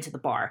the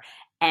bar,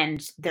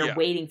 and they're yeah,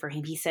 waiting for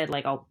him. He said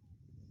like, I'll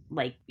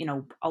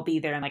be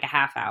there in like a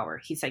half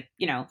hour. He's like,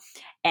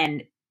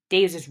 and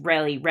Dave's just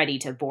really ready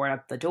to board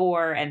up the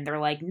door, and they're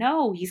like,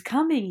 no, he's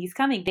coming. He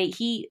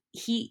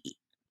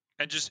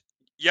and just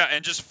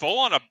and just full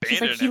on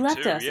He's like, abandon he him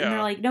left too. us, and they're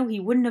Yeah, like, no, he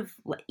wouldn't have.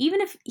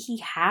 Even if he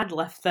had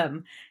left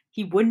them,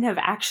 he wouldn't have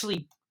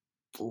actually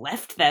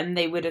left them.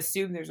 They would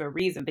assume there's a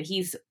reason, but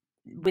he's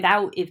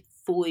without it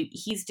fully.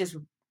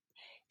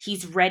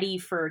 He's ready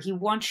for. He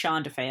wants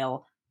Sean to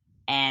fail,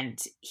 and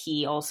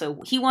he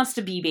wants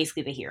to be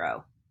basically the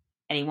hero,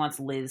 and he wants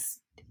Liz,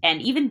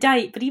 and even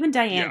Diane,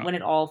 yeah, when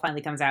it all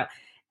finally comes out,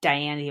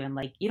 Diane even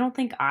like, you don't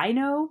think I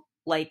know?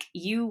 Like,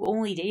 you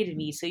only dated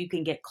me so you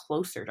can get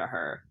closer to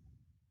her.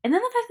 And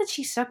then the fact that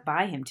she stuck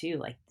by him too,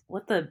 like,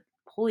 what the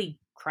holy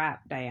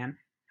crap, Diane.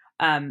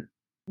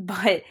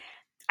 But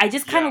I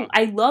just kind yeah, of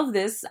I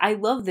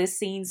love this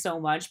scene so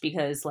much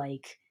because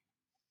like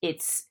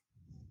it's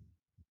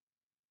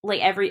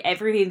like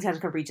everything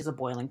kind of reaches a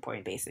boiling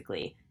point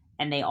basically,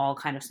 and they all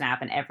kind of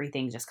snap and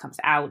everything just comes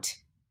out,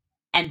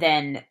 and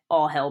then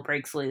all hell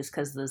breaks loose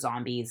because the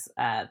zombies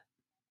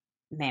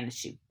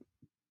manage to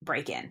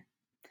break in.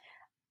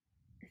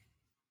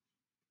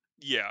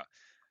 yeah.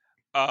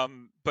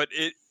 But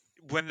it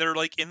when they're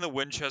like in the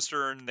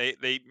Winchester and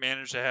they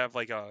manage to have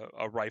like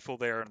a rifle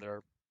there and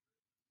they're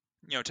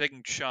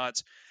taking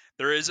shots.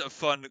 There is a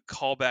fun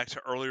callback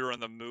to earlier in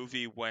the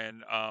movie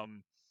when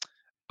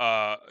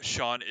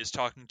Sean is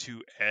talking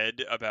to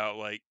Ed about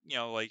like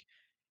like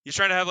he's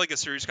trying to have like a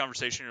serious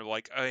conversation. You're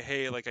like, oh,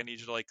 hey, like I need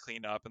you to like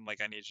clean up and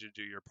like I need you to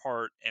do your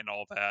part and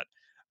all that.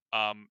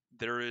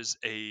 There is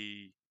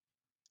a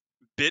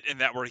bit in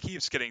that where he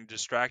keeps getting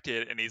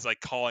distracted and he's like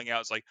calling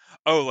out, it's like,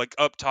 oh, like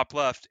up top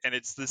left, and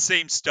it's the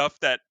same stuff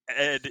that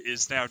Ed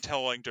is now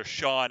telling to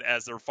Sean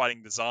as they're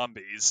fighting the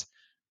zombies.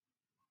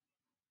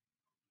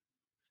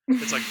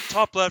 It's like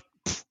top left.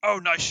 Oh,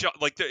 nice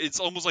shot! Like it's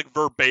almost like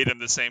verbatim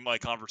the same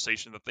like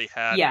conversation that they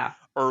had Yeah,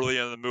 early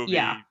in the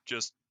yeah. movie,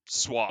 just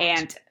swapped.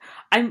 And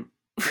I'm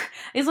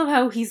I love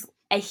how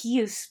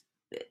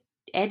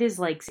Ed is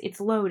like, it's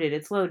loaded,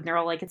 and they're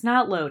all like, it's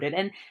not loaded,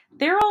 and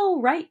they're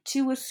all right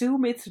to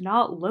assume it's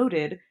not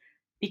loaded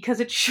because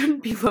it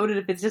shouldn't be loaded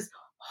if it's just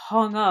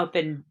hung up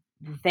and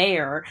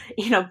there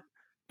in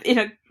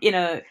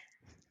a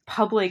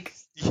public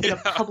Yeah,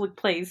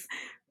 place.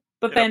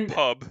 But in a then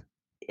pub.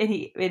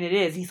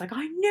 he's like,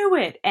 I knew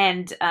it,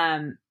 and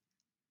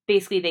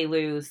basically they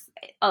lose.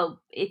 Oh,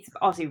 it's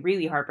also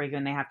really heartbreaking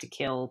when they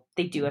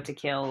do have to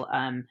kill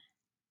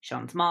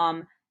Sean's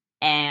mom,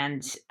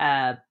 and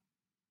then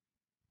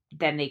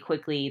they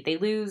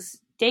lose.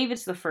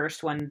 David's the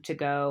first one to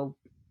go,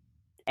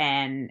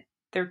 and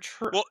they're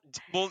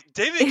well,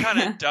 David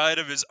kind of died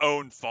of his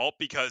own fault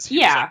because he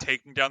was yeah, like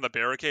taking down the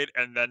barricade,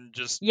 and then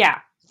just yeah.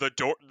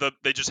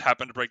 they just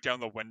happened to break down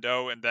the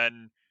window, and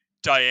then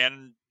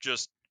Diane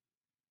just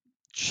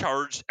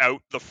charged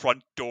out the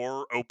front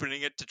door,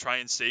 opening it to try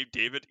and save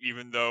David,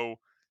 even though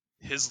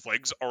his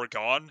legs are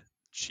gone.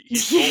 He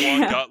full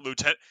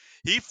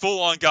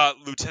on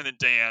got Lieutenant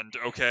Dan.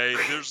 Okay,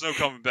 there's no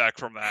coming back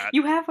from that.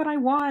 You have what I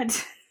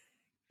want.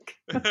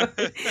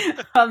 But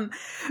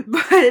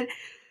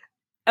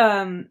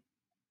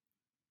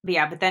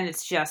yeah, but then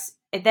it's just,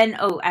 and then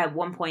at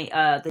one point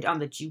on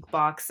the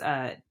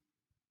jukebox,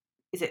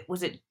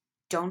 was it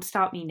Don't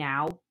Stop Me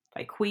Now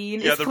by Queen?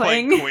 Yeah, is they're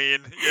playing Queen.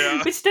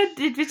 Yeah, which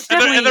definitely,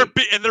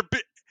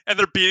 and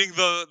they're beating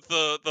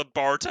the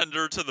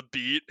bartender to the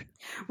beat,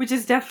 which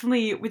is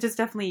definitely,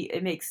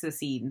 it makes the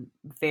scene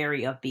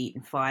very upbeat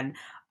and fun.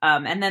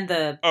 And then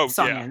the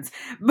song ends,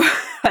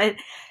 but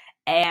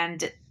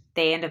and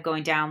they end up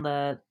going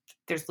down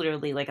there's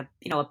literally like a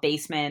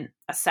basement,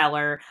 a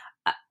cellar,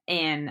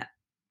 and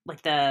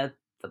like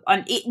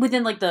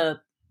within like the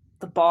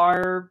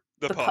bar,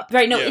 the pub.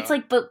 right? No, yeah. it's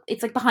like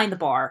behind the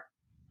bar,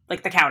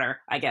 like the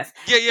counter, I guess.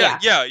 Yeah.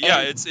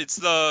 And, it's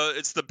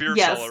the beer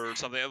cellar or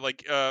something.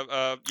 Like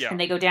yeah. And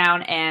they go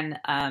down, and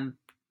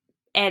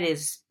Ed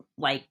is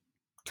like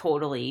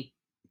totally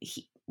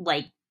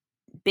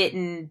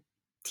bitten.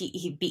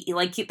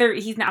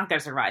 He's not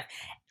gonna survive.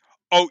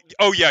 Oh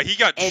yeah, he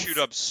got chewed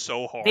up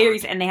so hard.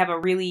 And they have a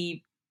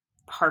really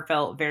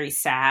heartfelt, very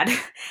sad.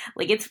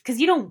 Like, it's because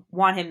you don't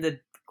want him to.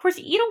 Of course,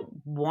 you don't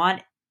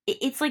want.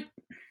 It's like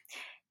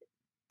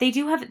they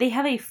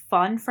have a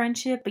fun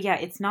friendship, but yeah,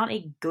 it's not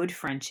a good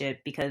friendship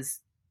because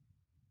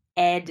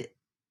Ed.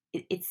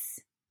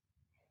 It's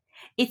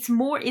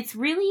more. It's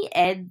really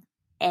Ed.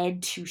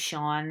 Ed to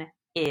Sean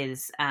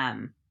is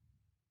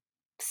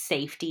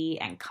safety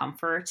and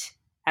comfort,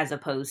 as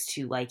opposed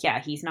to like,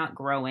 yeah, he's not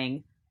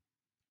growing.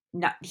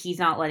 He's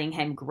not letting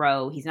him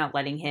grow. He's not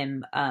letting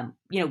him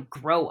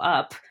grow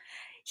up.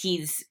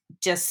 He's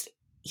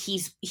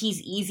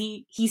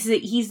easy. He's the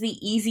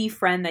easy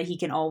friend that he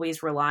can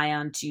always rely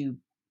on to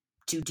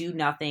do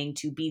nothing,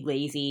 to be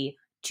lazy,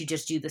 to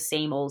just do the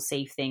same old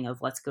safe thing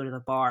of let's go to the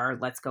bar,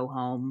 let's go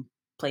home,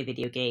 play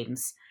video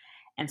games.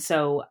 And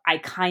so I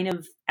kind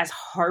of, as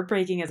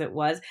heartbreaking as it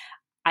was,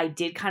 I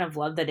did kind of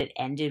love that it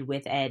ended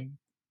with Ed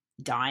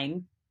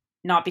dying.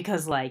 Not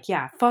because, like,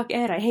 yeah, fuck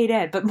Ed, I hate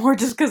Ed, but more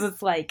just because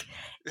it's like,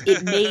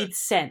 it made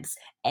sense.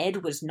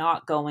 Ed was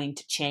not going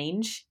to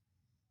change,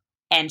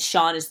 and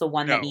Sean is the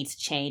one that needs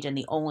to change, and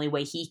the only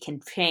way he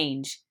can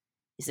change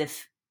is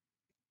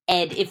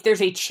if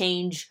there's a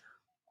change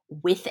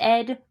with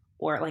Ed,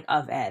 or, like,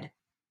 of Ed.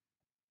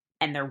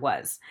 And there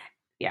was.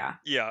 Yeah.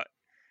 Yeah.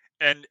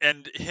 And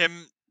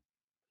him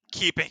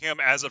keeping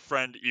him as a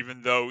friend,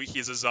 even though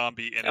he's a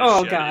zombie in his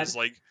shed, God. Is,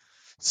 like,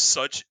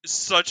 such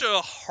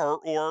a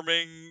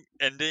heartwarming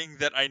ending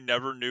that I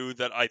never knew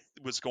that I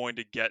was going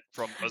to get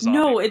from a zombie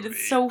movie.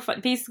 It's so fun.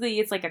 Basically,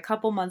 it's like a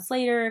couple months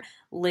later,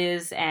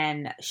 Liz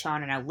and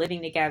Sean are now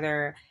living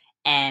together,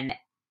 and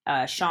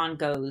Sean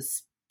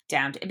goes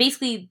down to,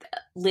 basically,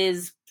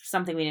 Liz,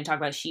 something we didn't talk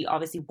about, she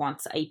obviously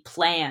wants a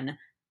plan.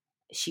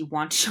 She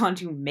wants Sean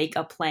to make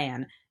a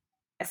plan.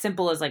 As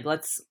simple as, like,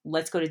 let's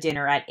go to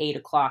dinner at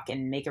 8:00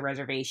 and make a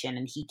reservation,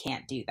 and he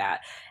can't do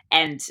that.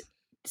 And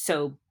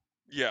so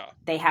yeah,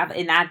 they have,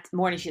 in that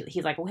morning,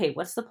 he's like, well, hey,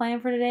 what's the plan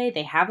for today?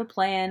 They have a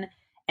plan,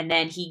 and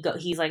then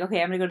he's like,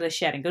 okay, I'm gonna go to the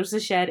shed, and goes to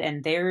the shed,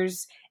 and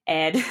there's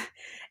Ed,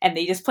 and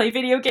they just play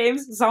video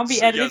games.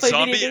 Zombie Ed, and they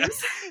play video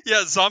games.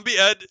 Yeah, Zombie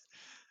Ed.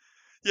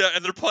 Yeah,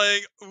 and they're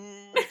playing,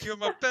 ooh, you're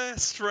my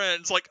best friend.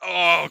 It's like,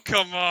 oh,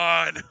 come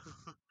on.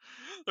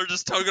 They're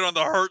just tugging on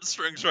the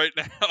heartstrings right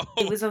now.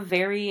 It was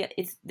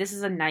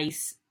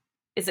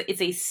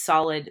it's a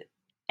solid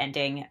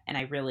ending, and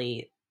I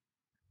really,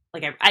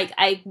 like,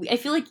 I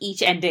feel like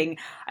each ending,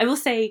 I will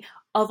say,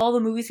 of all the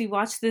movies we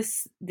watched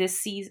this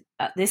season,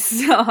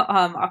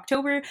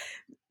 October,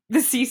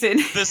 this season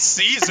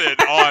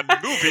on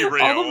Movie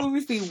Reel, all the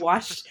movies we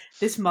watched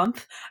this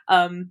month,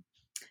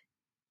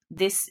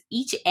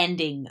 each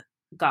ending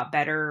got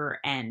better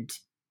and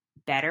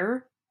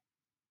better,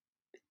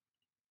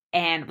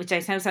 and which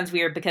I know sounds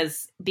weird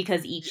because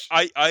each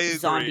I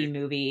zombie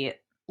movie,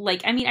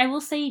 like, I mean, I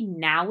will say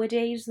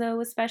nowadays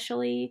though,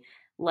 especially,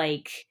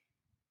 like,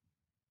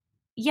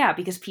 yeah,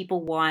 because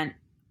people want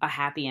a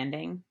happy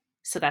ending.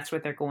 so that's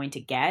what they're going to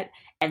get.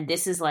 And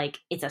this is like,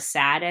 it's a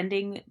sad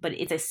ending, but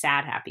it's a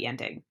sad happy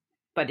ending,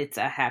 but it's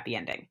a happy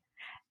ending.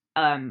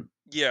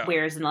 Yeah.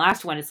 Whereas in the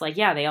last one, it's like,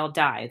 yeah, they all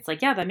die. It's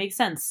like, yeah, that makes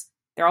sense.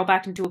 They're all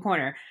backed into a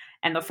corner.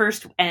 And the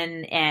first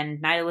and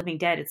Night of the Living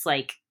Dead, it's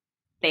like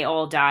they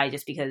all die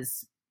just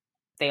because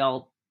they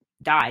all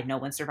died. No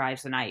one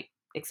survives the night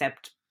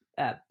except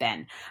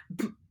Ben,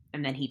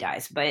 and then he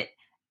dies. And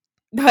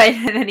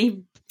then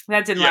he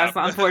that didn't last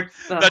long.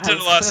 That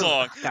didn't last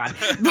long. God,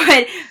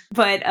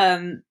 but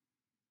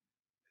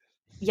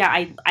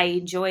yeah, I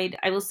enjoyed.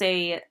 I will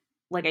say,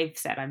 like I've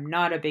said, I'm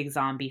not a big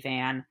zombie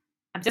fan.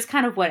 I'm just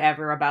kind of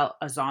whatever about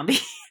a zombie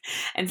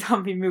and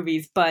zombie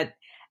movies, but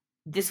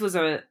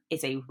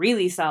it's a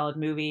really solid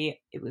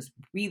movie. It was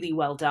really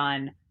well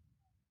done.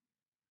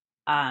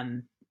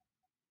 I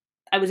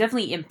was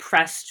definitely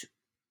impressed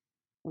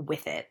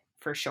with it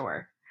for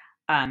sure.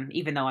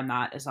 Even though I'm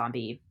not a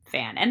zombie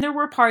fan. And there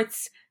were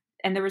parts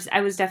and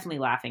I was definitely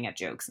laughing at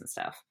jokes and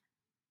stuff.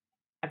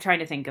 I'm trying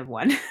to think of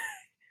one.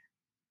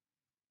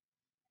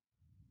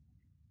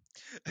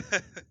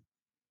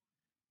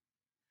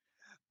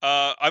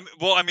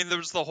 I mean,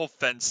 there's the whole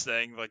fence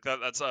thing, like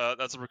that's a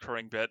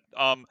recurring bit.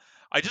 I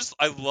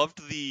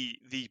loved the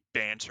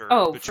banter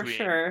Oh, for between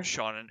sure.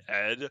 Sean and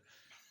Ed.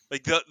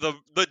 Like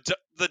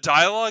the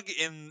dialogue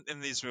in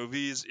these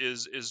movies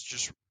is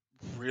just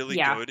really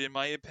Yeah. good in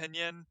my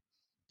opinion.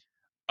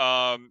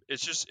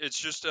 It's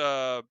just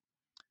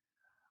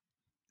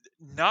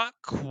not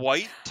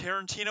quite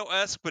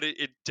Tarantino-esque, but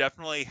it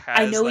definitely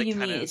I has know what like you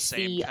kind mean. of It's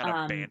same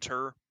kind of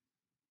banter.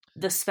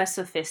 the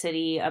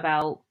specificity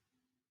about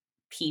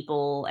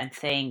people and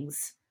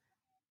things,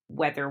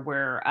 whether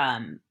we'll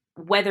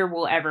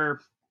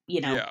ever,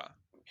 Yeah.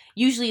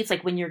 usually it's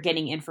like when you're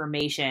getting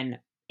information,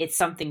 it's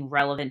something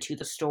relevant to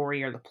the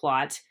story or the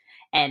plot,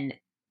 and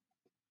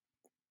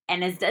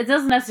it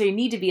doesn't necessarily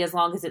need to be, as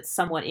long as it's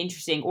somewhat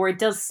interesting, or it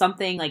does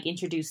something like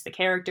introduce the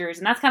characters,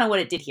 and that's kind of what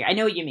it did here. I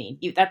know what you mean.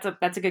 That's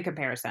a good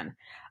comparison.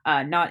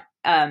 Not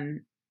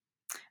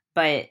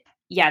but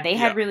yeah, Yeah. they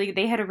had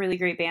a really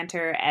great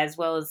banter, as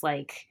well as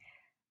like,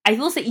 I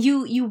will say,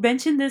 you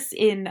mentioned this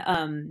in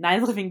Night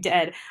of the Living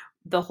Dead,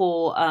 the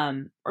whole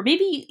or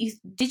maybe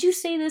did you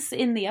say this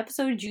in the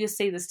episode, or did you just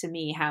say this to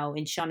me, how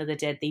in Shaun of the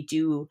Dead they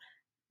do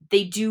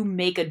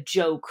make a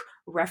joke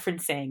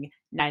referencing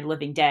Night of the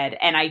Living Dead,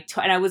 and I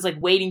was like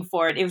waiting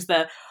for it. It was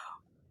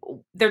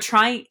they're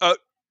trying.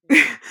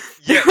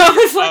 Yeah.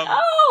 I was like,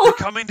 oh, We're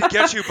coming to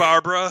get you,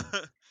 Barbara.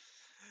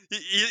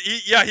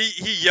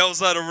 He yells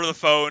that over the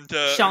phone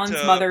to Sean's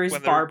mother is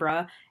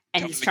Barbara,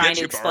 and he's trying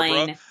to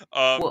explain.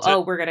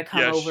 We're gonna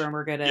come over, and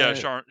we're gonna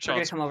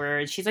come over,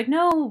 and she's like,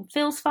 no,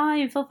 Phil's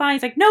fine.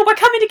 He's like, no, we're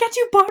coming to get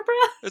you, Barbara.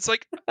 It's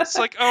like oh,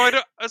 I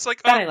don't. It's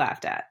like, that I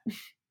laughed at.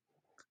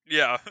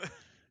 Yeah.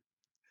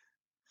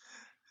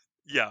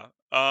 Yeah.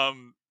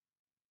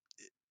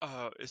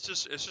 It's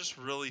just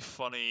really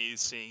funny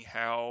seeing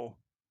how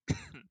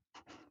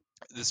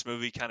this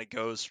movie kind of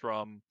goes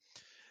from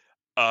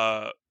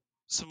uh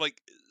some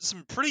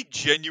pretty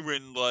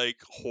genuine like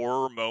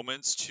horror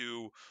moments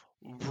to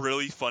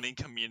really funny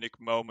comedic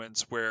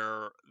moments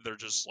where they're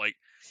just like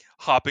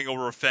hopping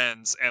over a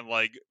fence and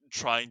like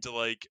trying to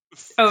like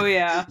Oh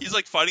yeah. he's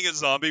like fighting a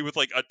zombie with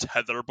like a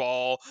tether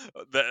ball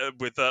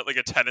with like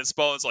a tennis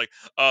ball. It's like,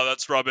 oh,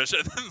 that's rubbish.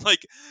 And then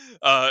like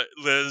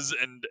Liz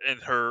and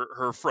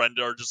her friend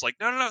are just like,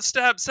 no,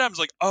 stab. It's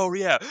like, oh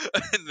yeah.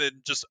 And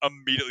then just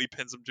immediately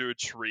pins him to a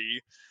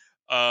tree.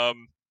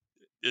 um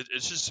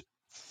it's just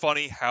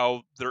funny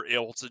how they're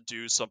able to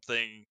do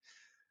something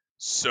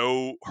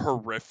so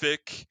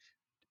horrific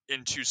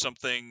into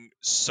something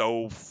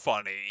so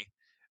funny.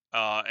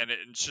 And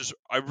it's just,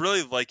 I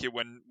really like it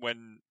when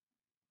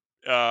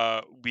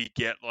we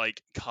get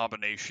like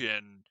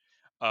combination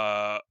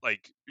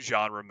like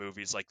genre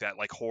movies like that,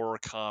 like horror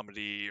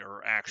comedy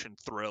or action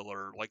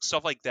thriller, like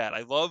stuff like that.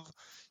 I love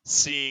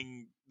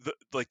seeing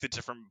the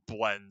different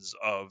blends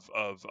of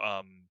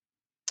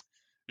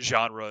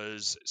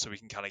genres, so we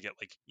can kind of get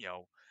like,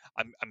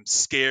 I'm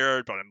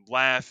scared but I'm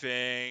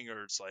laughing,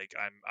 or it's like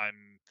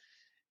I'm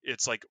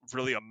it's like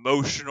really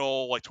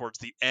emotional like towards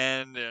the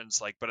end, and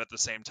it's like, but at the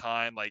same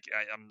time like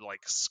I'm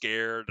like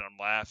scared and I'm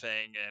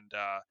laughing. And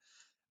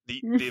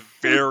the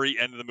very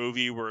end of the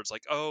movie where it's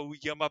like, oh,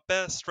 you're my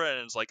best friend,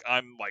 and it's like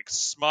I'm like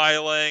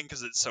smiling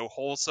because it's so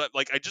wholesome.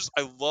 Like I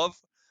love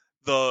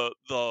the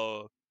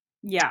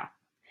yeah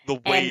the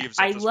and waves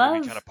that this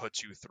movie kind of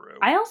puts you through.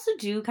 I also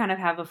do kind of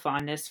have a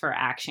fondness for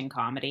action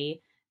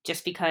comedy,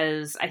 just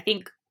because I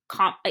think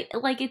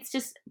like it's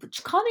just,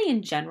 comedy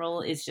in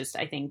general is just,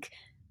 I think,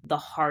 the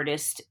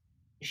hardest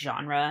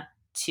genre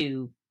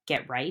to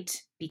get right,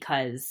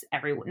 because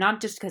everyone,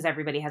 not just because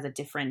everybody has a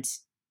different,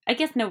 I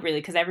guess, no, really,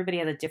 because everybody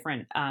has a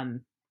different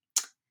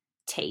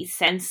taste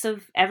sense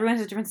of, everyone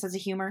has a different sense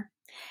of humor.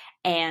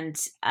 And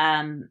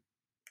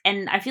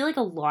I feel like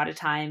a lot of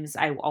times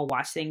I'll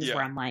watch things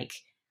where I'm like,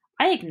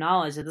 I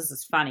acknowledge that this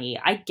is funny.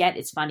 I get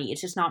it's funny.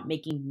 It's just not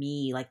making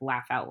me like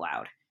laugh out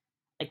loud.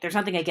 Like, there's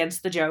nothing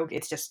against the joke.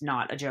 It's just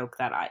not a joke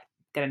that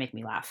gonna make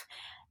me laugh.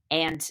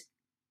 And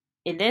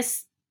in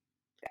this,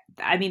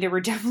 I mean, there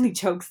were definitely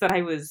jokes that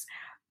I was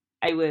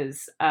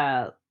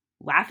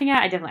laughing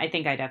at. I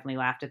think I definitely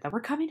laughed at them.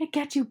 We're coming to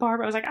get you,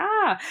 Barbara. I was like,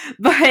 ah,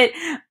 but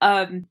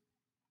um,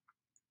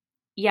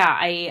 yeah,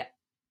 I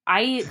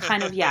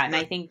kind of yeah, and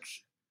I think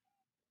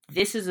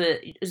this is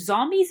a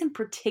zombies in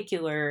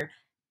particular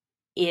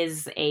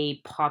is a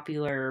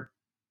popular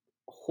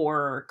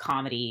horror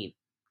comedy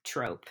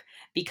trope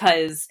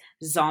because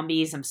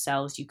zombies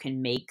themselves you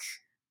can make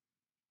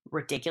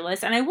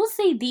ridiculous. And I will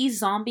say these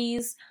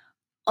zombies,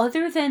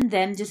 other than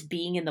them just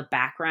being in the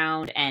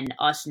background and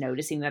us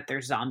noticing that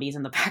there's zombies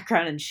in the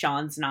background and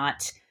Sean's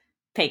not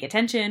paying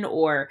attention,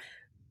 or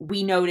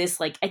we notice,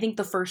 like, I think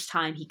the first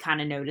time he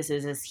kind of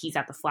notices is he's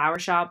at the flower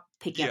shop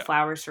picking up Yeah.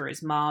 flowers for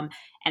his mom,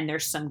 and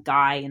there's some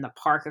guy in the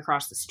park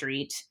across the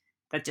street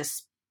that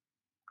just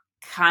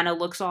kind of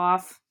looks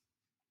off.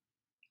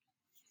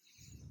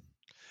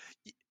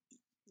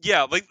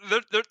 Yeah, like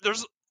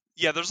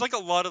there's like a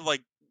lot of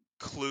like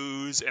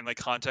clues and like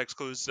context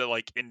clues that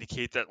like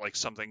indicate that like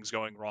something's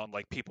going wrong.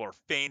 Like people are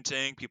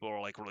fainting, people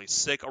are like really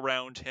sick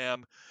around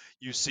him.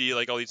 You see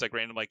like all these like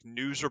random like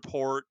news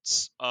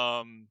reports.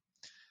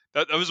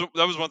 That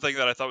was one thing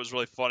that I thought was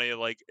really funny.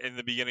 Like in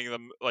the beginning of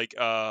them, like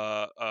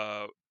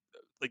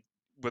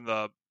when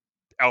the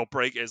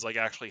outbreak is like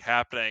actually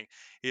happening,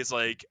 he's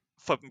like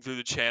flipping through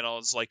the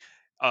channels, like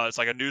it's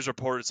like a news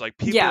report. It's like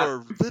people Yeah,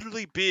 are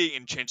literally being,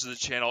 and changes the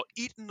channel,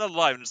 eaten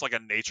alive, and it's like a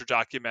nature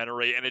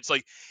documentary. And it's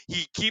like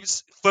he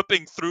keeps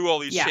flipping through all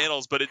these yeah.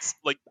 channels, but it's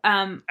like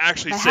Um,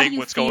 actually but how do saying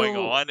you what's going feel?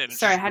 on, and it's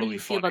Sorry, just how do really you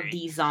feel about funny.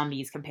 these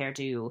zombies compared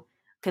to?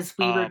 Because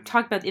we were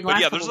talking about in the But last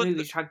yeah, couple there's of like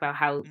movies, we talked about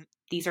how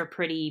these are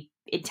pretty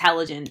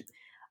intelligent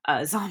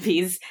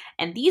zombies,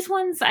 and these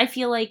ones, I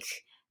feel like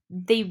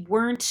they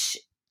weren't.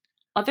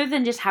 Other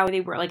than just how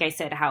they were, like I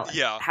said,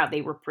 yeah, how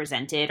they were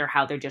presented or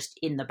how they're just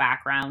in the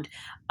background.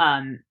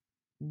 Um,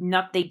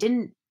 not they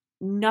didn't.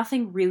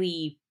 Nothing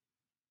really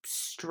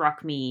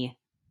struck me.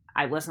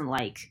 I wasn't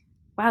like,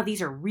 wow,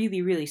 these are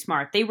really really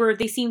smart. They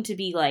seemed to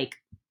be like,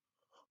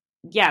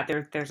 yeah,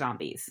 they're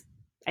zombies.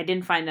 I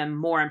didn't find them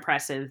more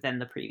impressive than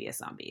the previous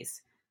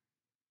zombies.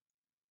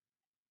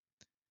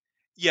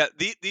 yeah.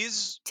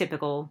 These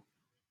Typical.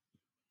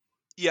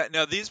 yeah.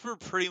 Now these were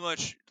pretty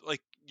much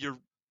like your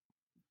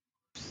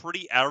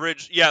pretty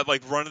average, yeah,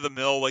 like run of the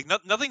mill, like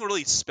nothing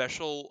really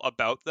special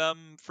about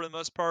them for the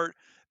most part.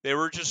 They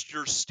were just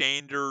your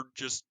standard,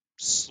 just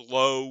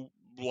slow,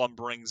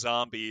 lumbering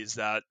zombies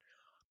that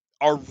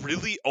are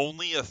really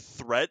only a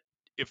threat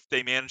if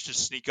they manage to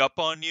sneak up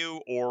on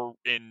you or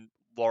in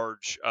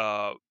large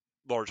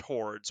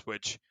hordes,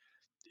 which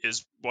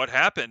is what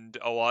happened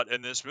a lot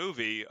in this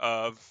movie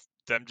of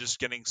them just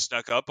getting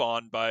snuck up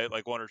on by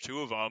like one or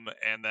two of them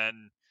and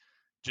then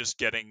just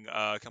getting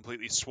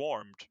completely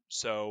swarmed.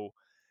 So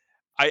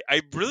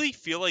I really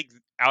feel like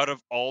out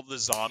of all the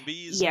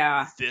zombies,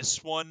 Yeah,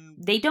 this one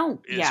they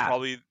don't. is Yeah.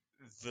 probably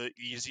the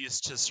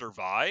easiest to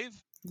survive.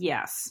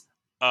 Yes.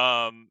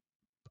 Um,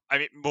 I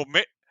mean,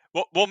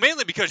 well,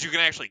 mainly because you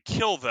can actually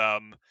kill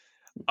them.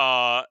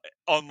 Uh,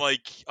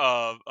 unlike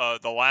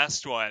the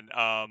last one,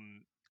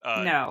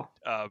 uh, No.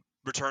 uh,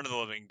 Return of the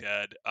Living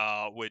Dead,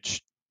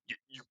 which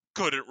you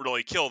couldn't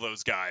really kill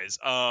those guys.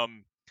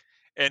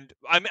 And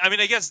I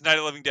mean, I guess Night of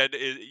the Living Dead,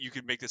 you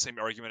could make the same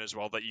argument as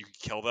well that you could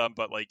kill them,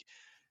 but like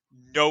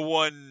no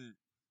one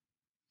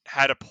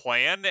had a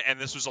plan, and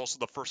this was also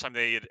the first time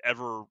they had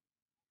ever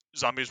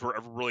zombies were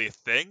ever really a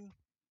thing.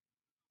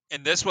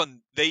 And this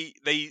one, they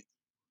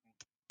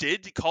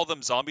did call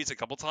them zombies a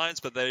couple times,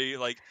 but they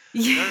like,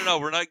 no,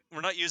 we're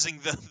not using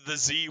the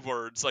Z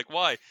words. Like,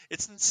 why?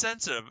 It's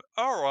insensitive.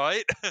 All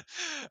right,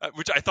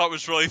 which I thought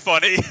was really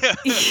funny.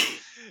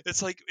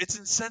 It's like it's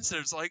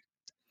insensitive. It's like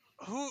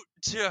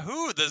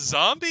who the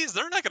zombies?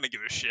 They're not gonna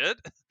give a shit.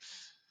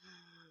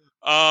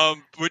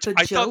 Which The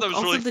I thought that joke,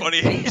 was also really the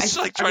funny. He's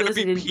like I trying to realized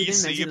be we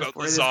didn't PC mention this about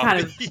the before. There's kind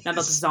of not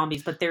about the zombies.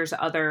 zombies, but there's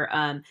other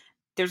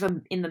there's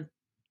a in the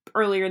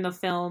earlier in the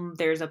film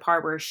there's a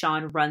part where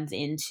Sean runs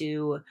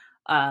into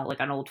like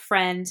an old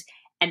friend,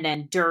 and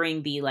then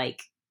during the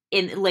like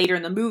in later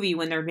in the movie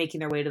when they're making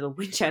their way to the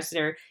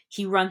Winchester,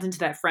 he runs into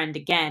that friend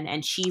again,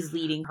 and she's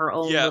leading her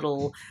own Yeah,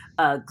 little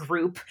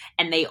group,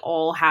 and they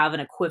all have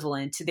an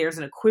equivalent. There's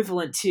an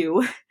equivalent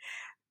to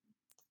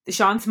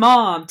Sean's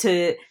mom,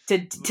 to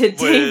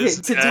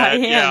Liz, David, to and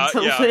Diane, yeah,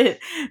 to yeah,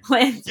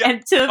 Liz, yeah.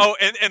 and to Oh,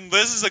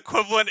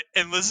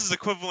 and Liz's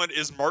equivalent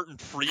is Martin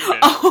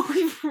Freeman.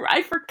 oh,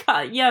 I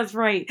forgot. Yes,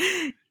 right.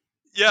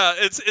 Yeah,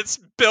 it's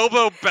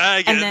Bilbo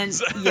And then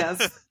Baggins.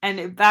 yes,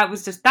 that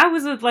was just that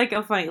was like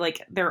a funny,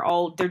 like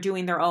they're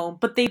doing their own,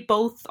 but they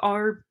both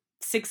are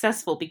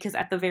successful because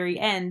at the very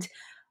end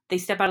they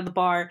step out of the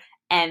bar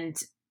and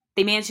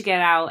they manage to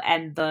get out,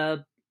 and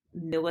the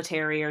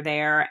military are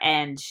there,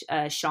 and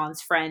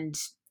Sean's friend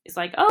is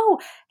like, "Oh,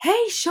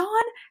 hey, Sean,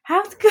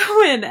 how's it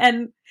going?"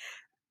 And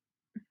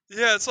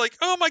Yeah, it's like,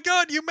 oh my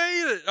god, you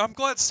made it. I'm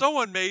glad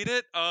someone made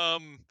it.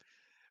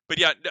 But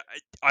yeah,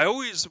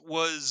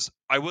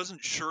 I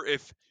wasn't sure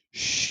if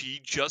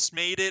she just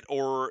made it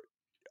or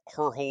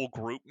her whole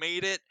group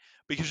made it,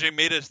 because they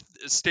made a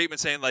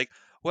statement saying like,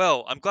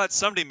 Well, I'm glad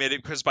somebody made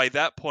it because by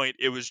that point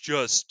it was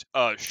just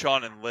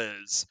Sean and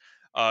Liz.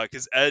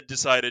 Because Ed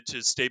decided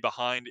to stay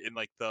behind in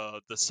like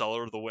the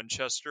cellar of the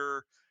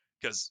Winchester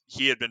because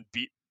he had been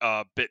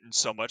bitten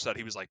so much that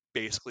he was like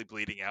basically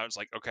bleeding out. It's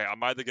like, okay,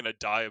 I'm either gonna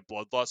die of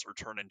blood loss or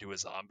turn into a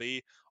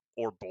zombie,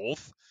 or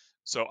both.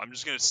 So I'm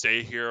just gonna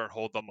stay here and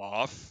hold them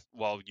off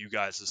while you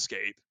guys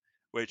escape.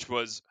 Which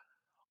was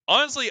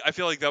honestly, I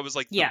feel like that was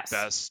like the Yes.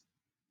 best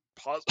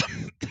pos-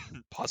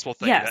 possible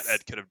thing that Yes.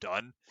 Ed could have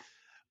done.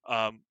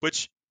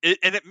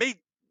 It made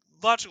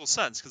logical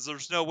sense because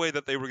there's no way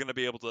that they were going to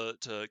be able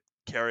to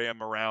carry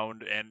him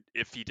around, and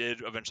if he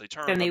did eventually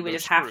turn on Then they them, would they're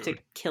just have to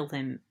screwed. kill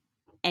him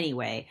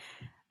anyway.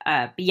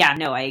 But yeah,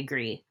 no, I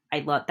agree. I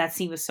love that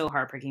scene was so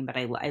heartbreaking, but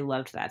I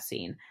loved that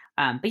scene.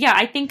 But yeah,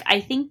 I think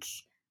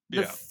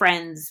the Yeah,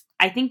 friends.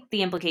 I think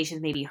the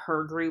implications maybe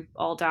her group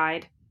all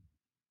died.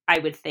 I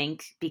would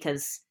think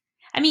because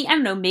I mean I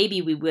don't know,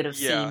 maybe we would have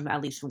yeah, seen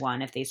at least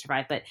one if they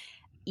survived, but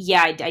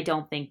yeah, I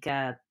don't think.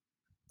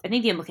 I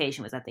think the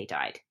implication was that they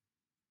died,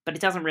 but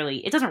it doesn't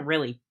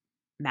really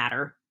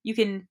matter. You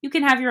can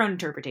have your own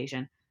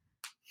interpretation.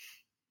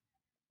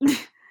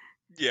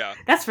 yeah,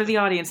 That's for the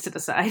audience to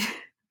decide.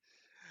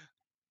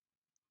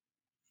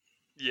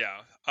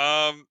 yeah.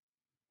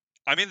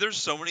 I mean, there's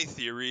so many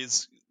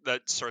theories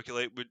that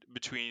circulate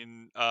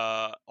between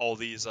all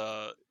these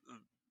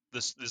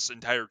this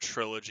entire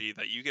trilogy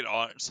that you could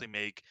honestly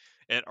make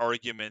an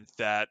argument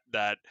that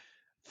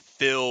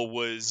Phil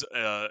was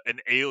an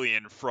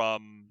alien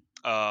from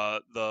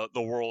the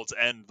world's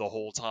end the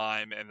whole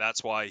time, and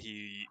that's why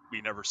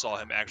we never saw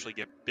him actually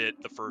get bit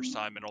the first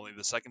time and only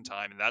the second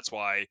time, and that's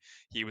why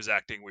he was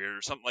acting weird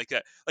or something like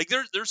that. Like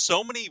there's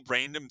so many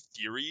random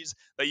theories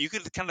that you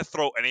could kind of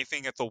throw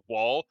anything at the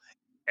wall,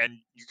 and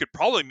you could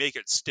probably make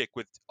it stick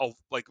with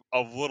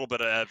a little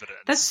bit of evidence,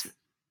 That's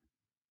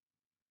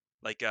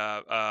like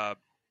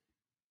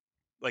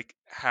like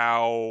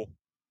how.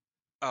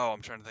 Oh,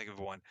 I'm trying to think of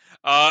one.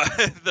 Uh,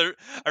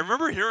 I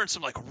remember hearing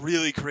some like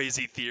really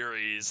crazy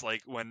theories,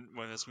 like when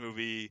this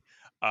movie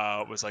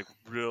was like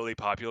really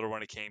popular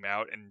when it came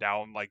out, and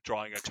now I'm like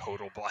drawing a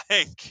total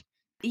blank.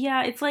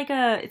 yeah. It's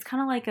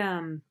kind of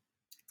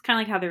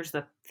like how there's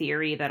the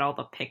theory that all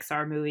the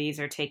Pixar movies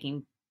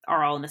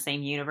are all in the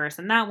same universe,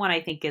 and that one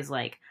I think is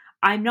like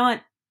I'm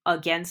not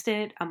against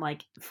it. I'm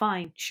like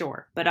fine,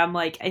 sure, but I'm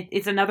like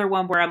it's another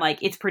one where I'm like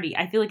it's pretty.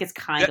 I feel like it's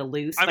kind That of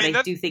loose, I but mean I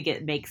that do think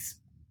it makes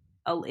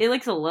a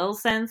little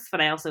sense.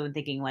 But I also am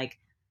thinking like,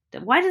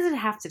 why does it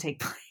have to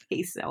take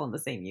place all in the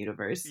same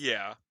universe?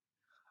 yeah.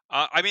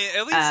 I mean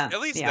at least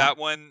Yeah, that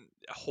one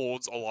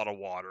holds a lot of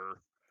water.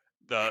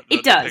 The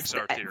the, it the does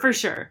Pixar for theory.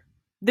 sure.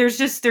 There's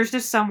just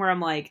some where I'm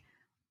like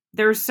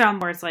there's some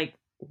where it's like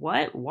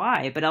what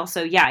why, but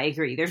also yeah I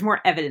agree. There's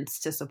more evidence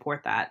to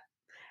support that.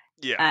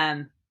 Yeah.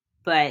 Um,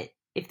 but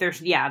if there's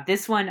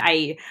this one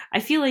I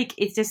feel like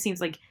it just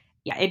seems like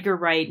yeah Edgar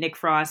Wright, Nick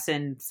Frost,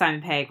 and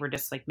Simon Pegg were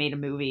just like made a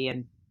movie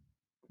and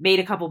made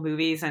a couple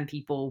movies and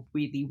people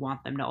really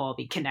want them to all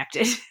be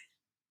connected. It's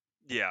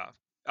Yeah.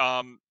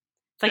 Um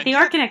like and they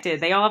are yeah, connected.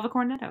 They all have a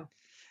cornetto.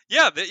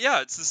 yeah,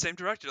 it's the same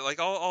director, like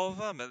all of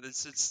them.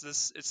 It's the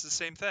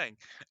same thing.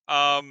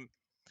 Um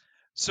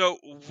So,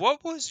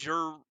 what was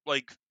your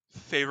like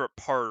favorite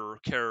part or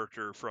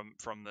character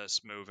from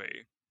this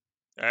movie?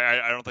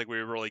 I don't think we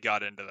really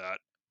got into that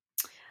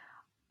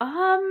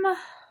Um,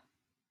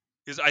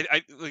 because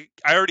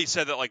I already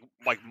said that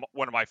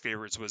one of my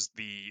favorites was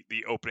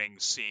the opening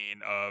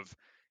scene of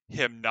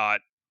him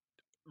not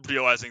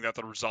realizing that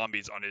there were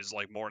zombies on his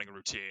like morning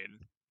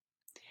routine.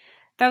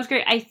 that was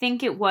great. I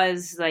think it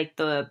was like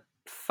the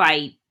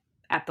fight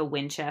at the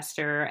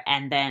Winchester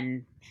and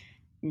then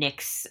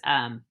Nick's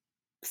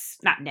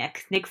not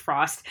Nick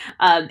Frost,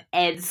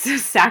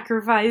 Ed's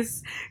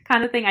sacrifice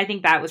kind of thing. I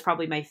think that was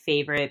probably my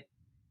favorite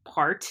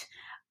part.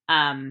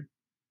 Um,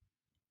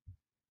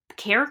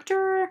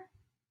 character,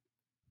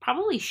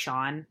 probably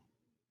Sean,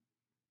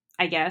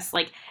 I guess.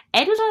 Like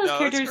Ed was one of those No,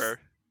 that's characters. fair.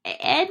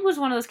 Ed was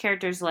one of those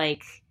characters.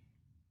 Like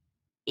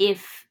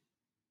if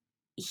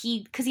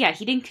because yeah,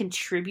 he didn't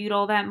contribute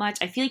all that much.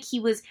 I feel like he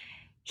was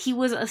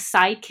a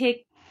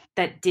sidekick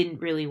that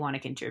didn't really want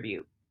to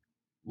contribute.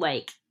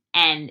 Like,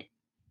 and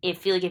I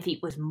feel like if he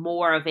was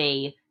more of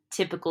a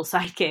typical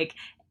sidekick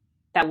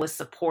that was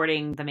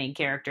supporting the main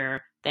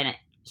character, then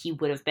he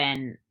would have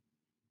been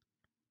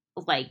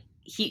like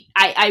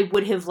I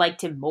would have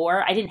liked him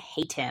more. I didn't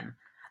hate him.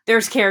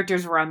 There's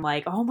characters where I'm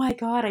like, oh my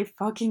god, I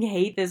fucking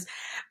hate this,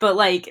 but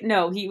like,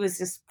 no, he was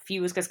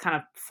just kind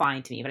of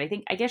fine to me. But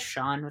I guess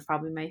Sean was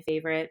probably my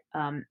favorite.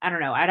 I don't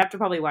know. I'd have to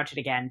probably watch it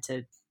again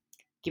to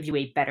give you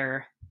a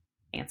better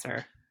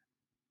answer.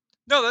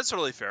 No, that's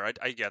totally fair.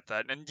 I get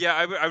that, and yeah,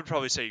 I would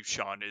probably say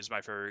Sean is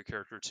my favorite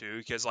character too,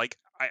 because like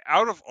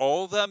out of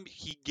all of them,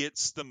 he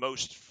gets the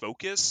most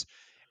focus,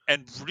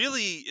 and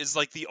really is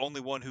like the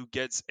only one who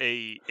gets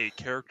a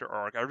character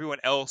arc. Everyone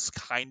else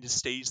kind of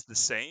stays the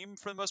same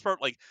for the most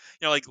part. Like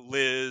like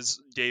Liz,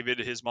 David,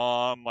 his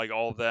mom, like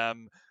all of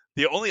them.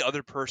 The only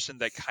other person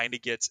that kind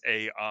of gets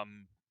a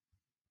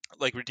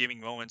like redeeming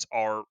moments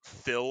are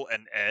Phil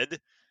and Ed.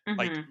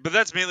 Like, Mm-hmm. but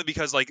that's mainly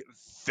because like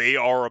they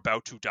are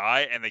about to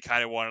die and they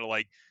kind of want to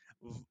like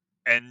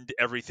end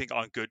everything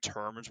on good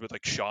terms with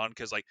like Sean,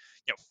 because like,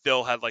 you know,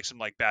 Phil had like some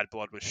like bad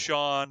blood with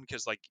Sean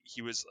because like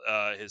he was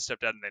his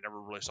stepdad and they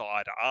never really saw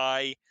eye to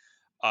eye.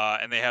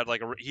 And they had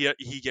like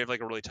he gave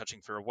like a really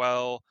touching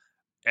farewell,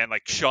 and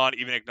like Sean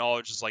even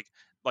acknowledges like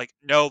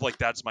no, like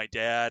that's my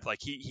dad. Like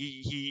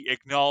he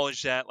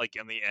acknowledged that like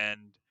in the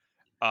end.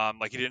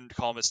 Like he didn't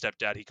call him his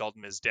stepdad, he called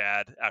him his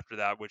dad after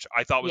that, which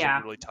I thought was a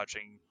Yeah. really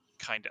touching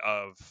kind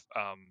of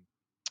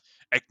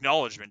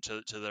acknowledgement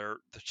to their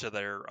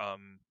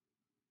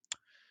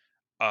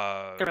uh,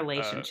 The uh,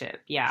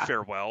 relationship. Yeah.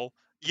 farewell.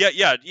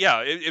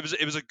 Yeah.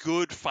 It was a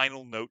good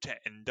final note to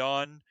end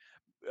on,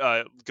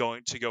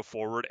 go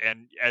forward,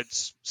 and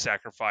Ed's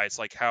sacrifice,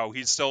 like how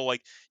he's still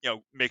like, you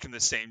know, making the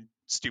same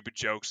stupid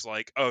jokes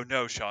like, oh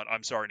no, Sean,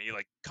 I'm sorry, and he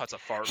like cuts a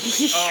fart, it's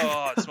like,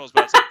 oh, it smells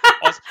bad.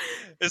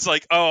 It's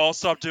like, oh, I'll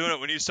stop doing it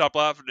when you stop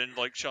laughing, and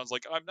like Sean's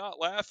like, I'm not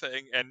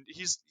laughing, and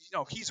he's, you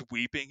know, he's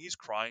weeping, he's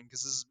crying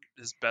because this is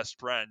his best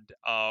friend.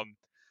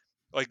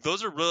 Like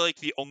those are really like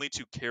the only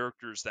two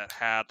characters that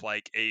had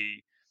like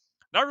a,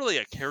 not really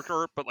a character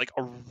arc, but like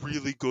a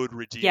really good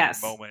redeeming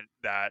Yes. moment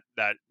that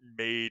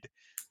made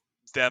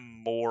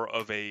them more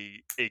of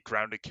a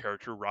grounded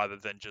character rather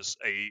than just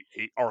a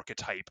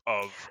archetype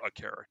of a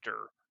character,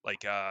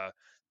 like,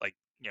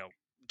 you know,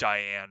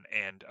 Diane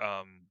and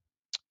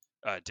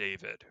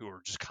David, who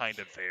are just kind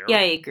of Yeah, there.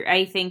 I agree.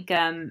 I think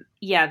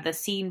yeah, the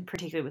scene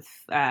particularly with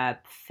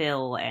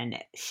Phil and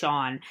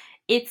Sean,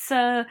 it's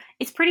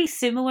pretty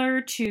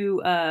similar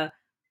to uh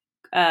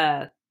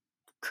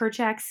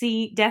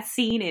Kerchak's death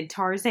scene in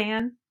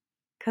Tarzan,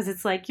 because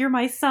it's like, you're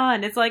my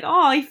son. It's like,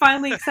 oh, he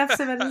finally accepts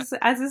him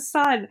as his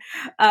son.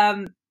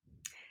 Um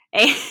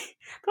and,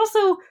 but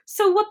also,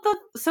 so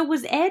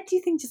was Ed, do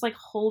you think, just like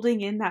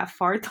holding in that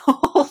fart the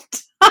whole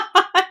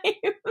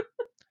time?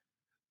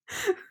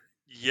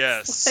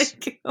 Yes.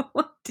 Like,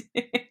 what?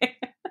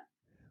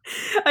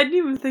 I didn't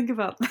even think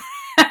about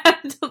that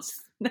until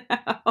just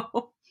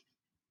now.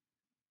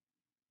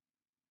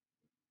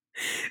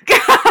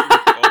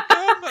 You're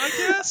welcome, I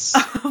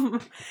guess.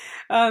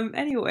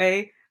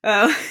 Anyway,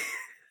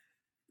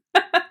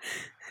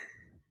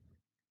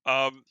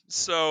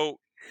 So,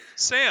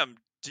 Sam,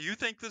 do you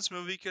think this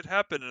movie could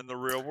happen in the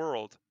real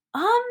world?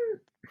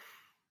 um,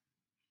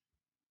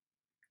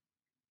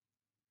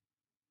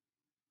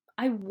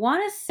 I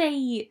want to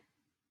say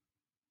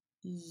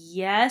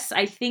yes.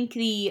 I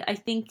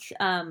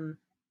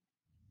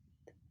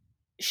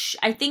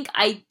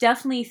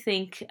definitely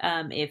think,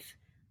 if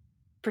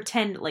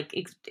pretend like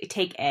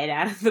take Ed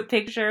out of the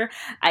picture,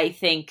 I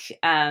think,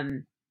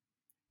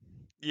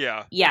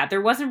 Yeah. yeah,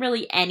 there wasn't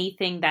really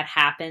anything that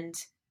happened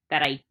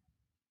that I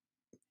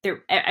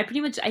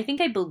pretty much, I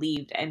think I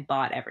believed and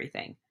bought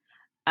everything.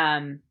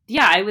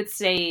 Yeah, I would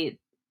say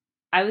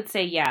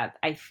yeah,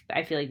 I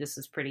feel like this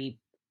is pretty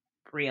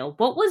real.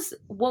 What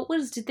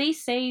was did they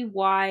say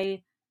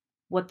why,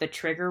 what the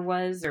trigger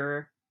was,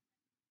 or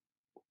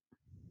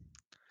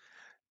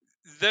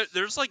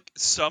There's like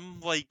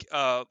some like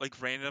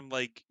random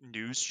like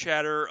news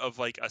chatter of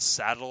like a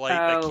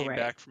satellite that oh came right,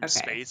 back from okay.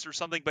 space or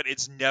something, but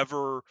it's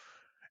never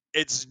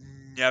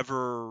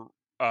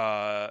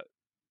uh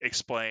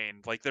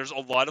explained. Like there's a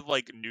lot of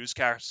like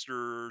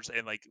newscasters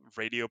and like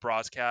radio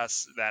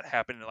broadcasts that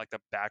happen in like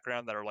the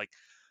background that are like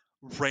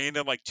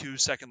random like 2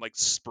 second like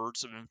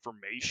spurts of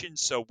information,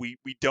 so we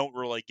don't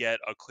really get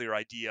a clear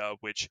idea,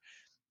 which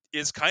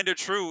is kind of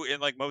true in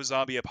like most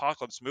zombie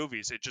apocalypse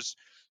movies. It just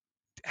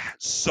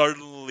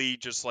suddenly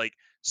just like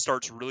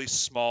starts really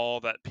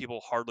small that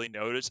people hardly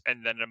notice,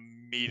 and then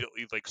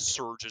immediately like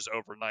surges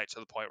overnight to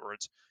the point where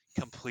it's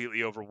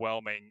completely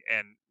overwhelming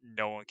and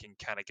no one can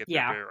kind of get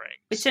their Yeah.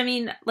 Which, bearings. I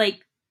mean,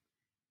 like,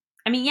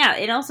 I mean, yeah,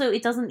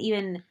 it doesn't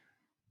even,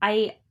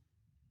 I,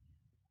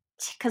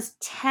 because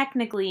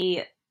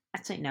technically,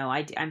 actually, no,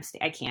 I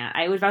can't.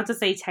 I was about to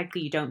say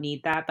technically you don't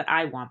need that, but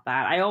I want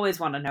that. I always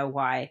want to know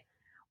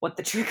what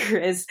the trigger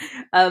is.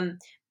 Um,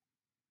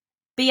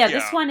 but yeah,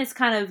 this Yeah. one is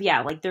kind of,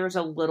 yeah, like there's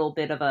a little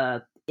bit of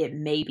a, it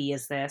maybe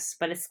is this,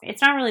 but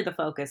it's not really the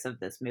focus of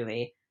this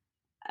movie.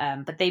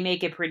 But they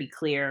make it pretty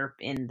clear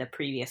in the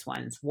previous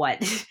ones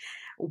what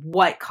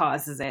what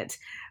causes it.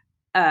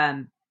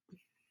 Um,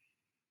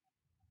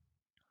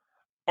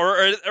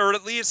 Or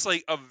at least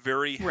like a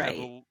very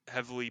right.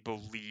 heavily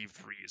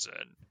believed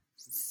reason.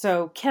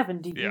 So,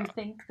 Kevin, do you Yeah.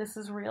 think this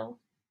is real?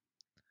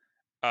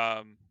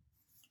 Um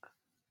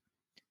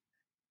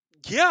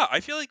yeah, I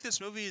feel like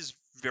this movie is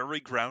very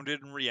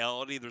grounded in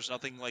reality. There's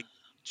nothing like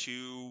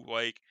too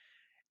like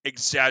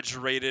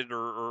exaggerated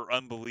or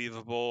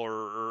unbelievable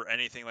or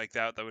anything like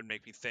that that would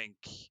make me think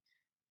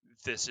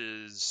this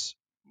is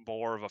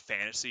more of a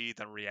fantasy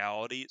than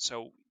reality.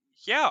 So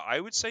yeah, I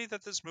would say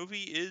that this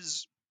movie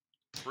is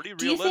pretty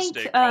Do you think,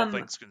 realistic, all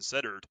things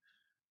considered.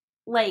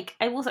 like,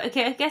 I will say,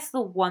 okay, I guess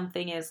the one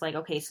thing is, like,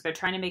 okay, so they're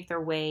trying to make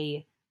their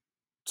way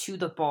to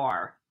the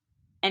bar.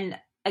 And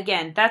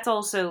again, that's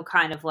also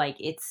kind of like,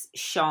 it's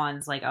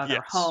Sean's like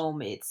other Yes.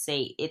 home. It's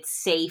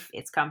safe,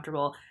 it's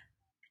comfortable.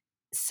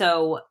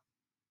 So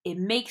it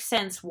makes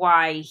sense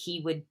why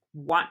he would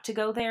want to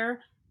go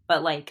there,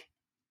 but like,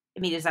 I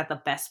mean, is that the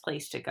best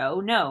place to go?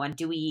 No. And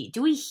do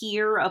we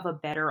hear of a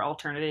better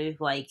alternative?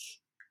 Like,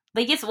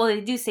 they guess, well,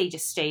 they do say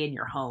just stay in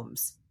your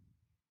homes,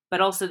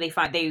 but also they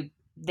want,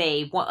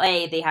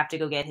 A, they have to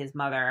go get his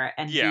mother,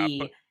 and Yeah, but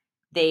B,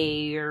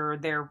 they're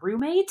their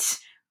roommate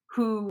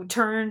who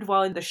turned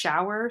while in the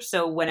shower.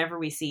 So whenever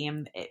we see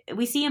him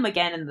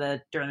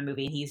again during the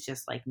movie, and he's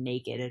just like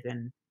naked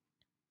and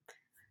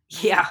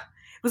yeah,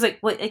 it was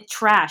like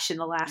trash in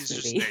the last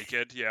he's movie. just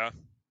naked. Yeah.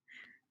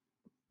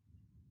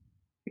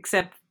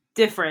 Except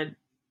different.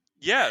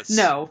 Yes.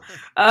 No.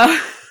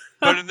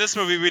 But in this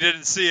movie, we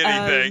didn't see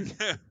anything.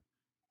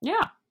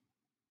 Yeah.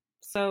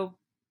 So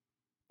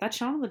that's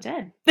Shaun of the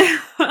Dead.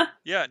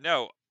 Yeah.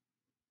 No.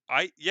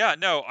 I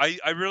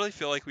really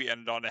feel like we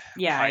ended on a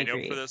Yeah, I high note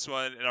agree. for this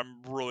one, and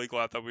I'm really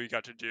glad that we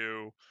got to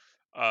do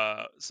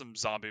some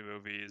zombie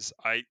movies.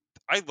 I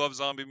love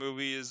zombie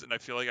movies, and I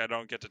feel like I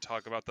don't get to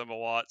talk about them a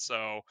lot.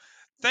 So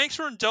thanks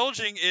for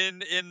indulging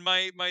in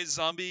my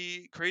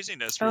zombie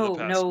craziness for the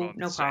past month,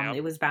 no problem. Sam.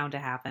 It was bound to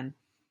happen.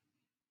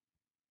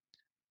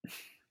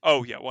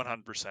 Oh yeah,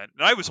 100%. And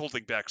I was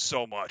holding back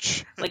so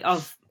much. Like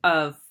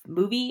of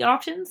movie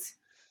options?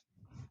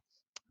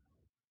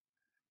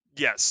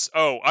 Yes.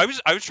 Oh, I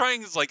was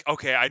trying. It's like,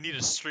 okay, I need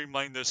to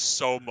streamline this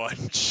so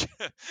much.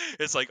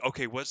 It's like,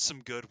 okay, what's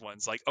some good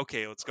ones? Like,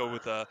 okay, let's go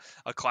with a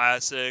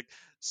classic,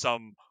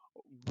 some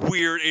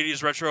weird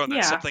 80s retro, and then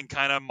Yeah. something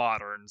kind of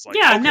modern. It's like,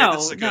 Yeah, okay,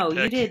 this is a good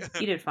no, pick.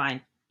 you did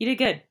fine. You did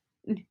good.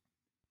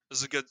 This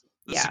is a good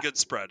Yeah. good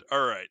spread. All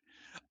right.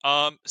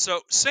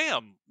 So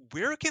Sam,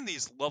 where can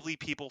these lovely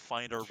people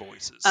find our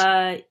voices?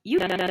 You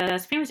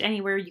pretty much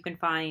anywhere you can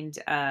find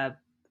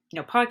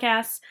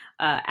podcasts,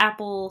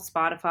 Apple,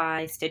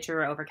 Spotify,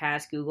 Stitcher,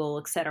 Overcast, Google,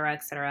 etc.,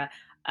 etc.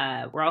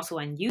 We're also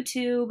on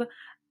YouTube.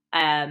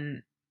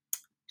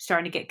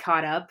 Starting to get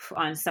caught up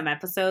on some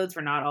episodes.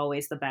 We're not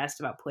always the best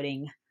about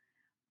putting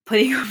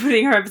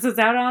our episodes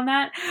out on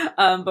that,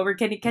 but we're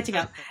catching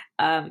up.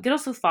 You can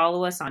also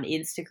follow us on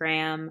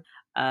Instagram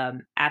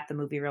at the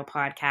Movie Reel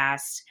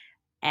Podcast,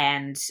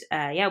 and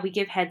we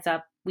give heads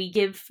up. We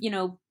give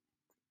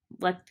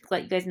let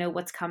you guys know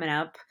what's coming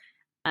up.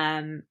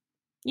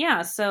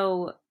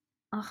 So,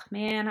 oh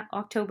man,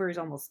 October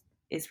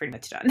is pretty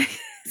much done.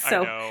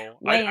 So I know.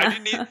 I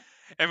didn't need.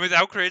 And with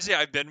how crazy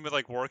I've been with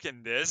like work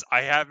in this,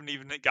 I haven't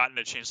even gotten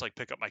a chance to like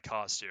pick up my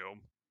costume.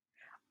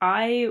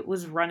 I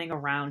was running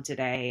around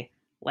today,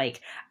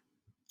 like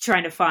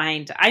trying to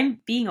find.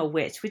 I'm being a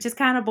witch, which is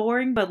kind of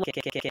boring, but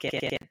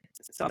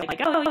so I'm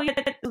like, oh yeah,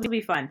 this will be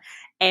fun.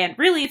 And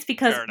really, it's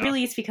because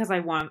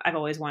I've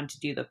always wanted to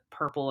do the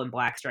purple and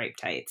black striped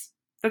tights.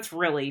 That's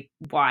really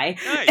why.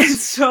 Nice. And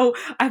so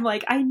I'm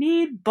like, I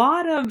need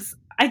bottoms.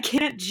 I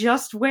can't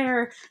just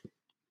wear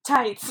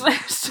tights.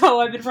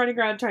 So I've been running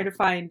around trying to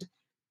find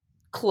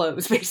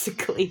clothes,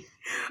 basically.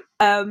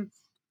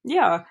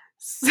 Yeah.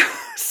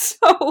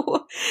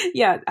 So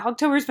yeah,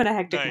 October's been a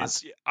hectic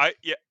month. I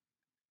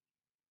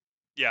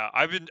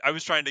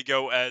was trying to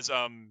go as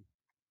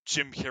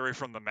Jim Carrey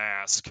from The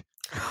Mask.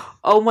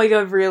 Oh my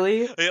god,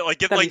 really? Like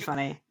that'd be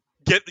funny.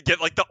 Get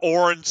like the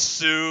orange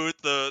suit,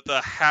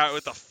 the hat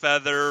with the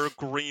feather,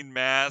 green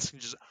mask,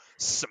 and just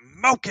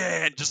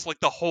smoking, just like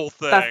the whole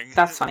thing.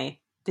 That's funny.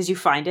 Did you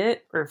find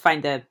it or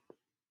find the?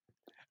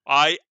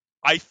 I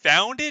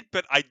found it,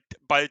 but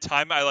by the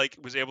time I like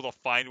was able to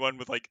find one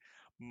with like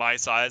my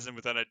size and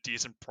within a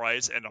decent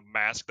price and a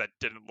mask that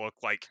didn't look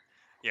like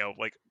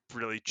like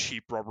really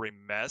cheap rubbery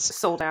mess,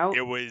 sold out.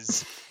 It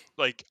was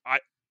like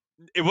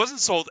it wasn't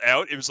sold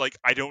out. It was like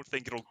I don't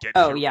think it'll get.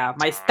 Oh yeah,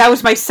 that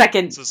was my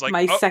second. So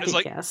like,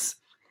 second guess.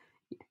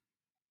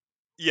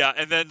 Yeah,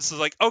 and then so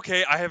like,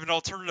 okay, I have an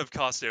alternative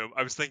costume.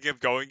 I was thinking of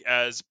going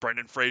as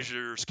Brendan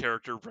Fraser's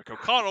character Rick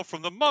O'Connell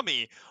from The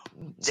Mummy.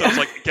 So it's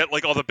like get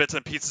like all the bits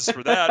and pieces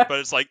for that, but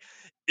it's like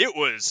it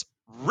was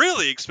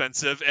really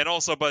expensive, and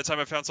also by the time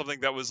I found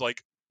something that was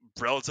like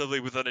relatively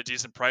within a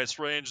decent price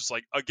range, it's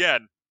like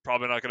again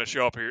probably not going to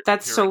show up here.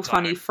 That's here so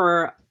funny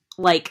for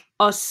like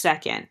a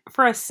second,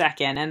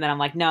 and then I'm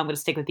like, no, I'm going to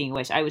stick with being a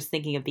witch. I was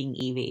thinking of being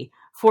Evie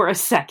for a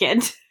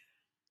second.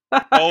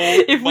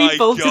 Oh, if we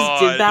both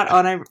just did that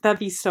that'd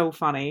be so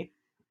funny.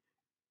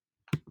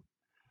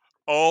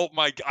 Oh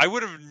my! I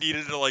would have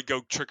needed to like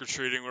go trick or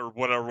treating or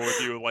whatever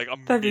with you. Like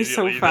that'd be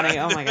so funny.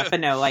 Oh my god!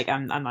 But no, like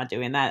I'm not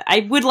doing that.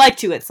 I would like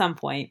to at some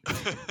point.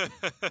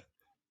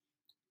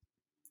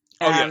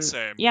 Yeah,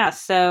 same. Yeah,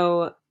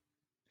 so.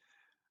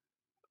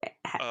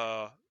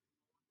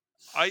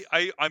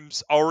 I'm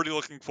already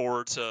looking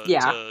forward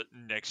to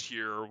next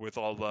year with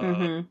all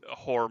the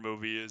horror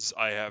movies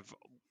I have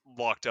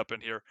locked up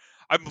in here.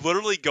 I'm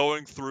literally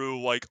going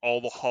through like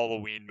all the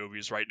Halloween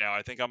movies right now.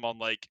 I think I'm on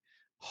like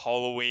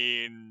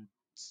Halloween,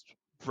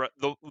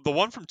 the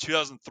one from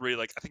 2003.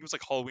 Like I think it was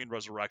like Halloween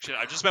Resurrection.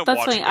 I've just been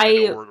watching them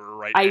in order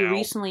right now. I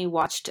recently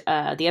watched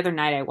the other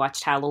night. I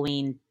watched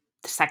Halloween,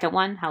 the second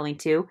one, Halloween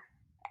 2,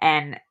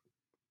 and.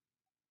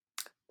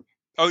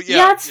 Oh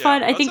yeah, it's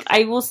fun. I think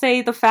I will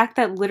say the fact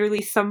that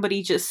literally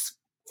somebody just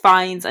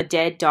finds a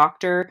dead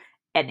doctor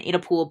and in a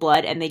pool of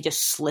blood, and they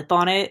just slip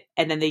on it,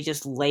 and then they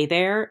just lay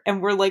there,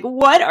 and we're like,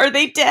 what? Are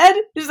they dead?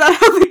 Is that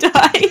how they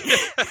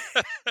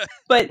die?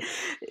 But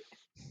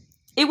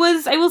it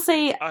was, I will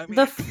say,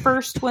 the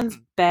first one's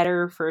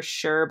better for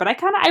sure, but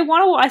I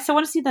want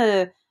to see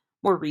the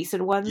more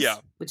recent ones,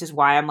 which is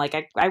why I'm like,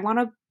 I want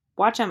to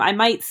watch them. I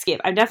might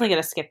skip. I'm definitely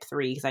going to skip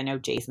 3, because I know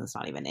Jason's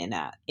not even in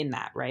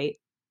that, right?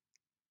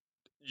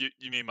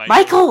 You mean Michael?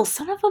 Michael,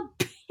 son of a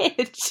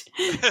bitch.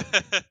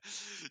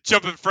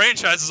 Jumping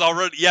franchises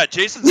already. Yeah,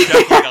 Jason's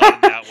definitely not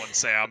in that one,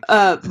 Sam.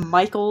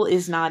 Michael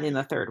is not in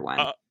the third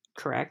one,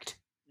 correct?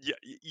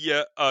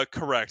 Yeah,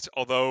 correct.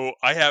 Although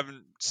I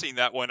haven't seen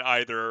that one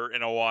either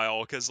in a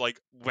while, because like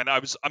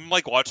I'm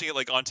like watching it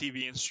like on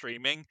TV and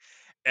streaming,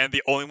 and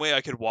the only way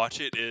I could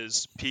watch it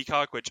is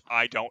Peacock, which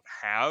I don't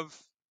have,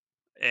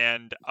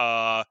 and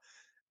I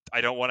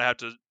don't want to have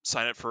to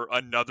sign up for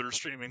another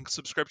streaming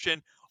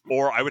subscription,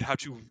 or I would have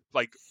to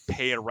like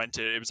pay and rent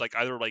it. It was like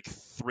either like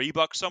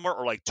 $3 somewhere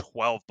or like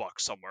 $12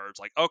 somewhere. It's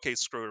like, okay,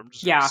 screw it, I'm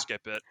just gonna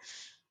skip it.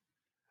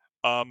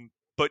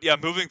 But yeah,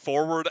 moving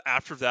forward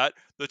after that,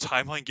 the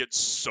timeline gets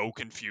so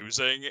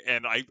confusing,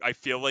 and I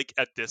feel like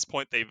at this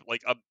point they've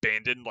like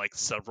abandoned like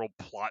several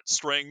plot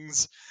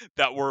strings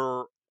that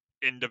were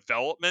in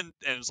development,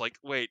 and it's like,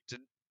 wait,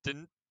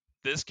 didn't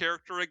this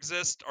character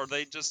exist? Are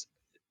they just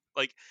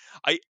like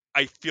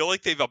I feel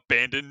like they've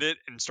abandoned it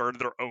and started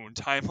their own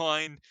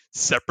timeline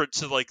separate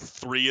to like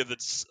 3 of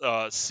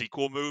the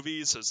sequel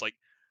movies. So it's like,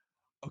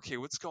 okay,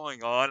 what's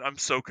going on? I'm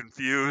so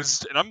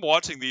confused, and I'm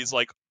watching these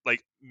like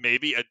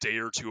maybe a day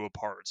or 2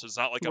 apart, so it's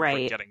not like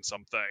I'm forgetting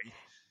something.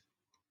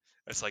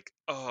 It's like,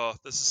 oh,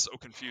 this is so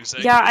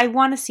confusing. Yeah, I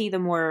want to see the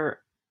more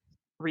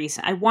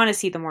recent. I want to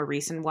see the more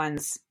recent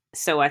ones,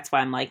 so that's why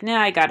I'm like, nah,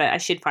 I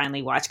should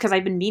finally watch, because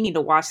I've been meaning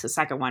to watch the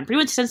second one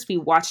pretty much since we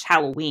watched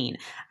Halloween.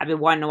 I've been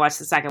wanting to watch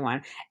the second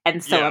one,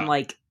 and so I'm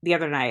like, the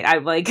other night,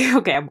 I'm like,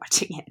 okay, I'm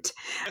watching it.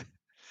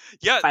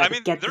 Yeah, I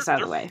mean, get this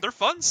out of the way. They're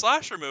fun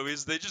slasher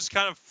movies. They just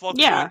kind of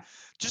fluctuate. Yeah.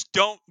 Just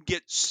don't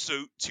get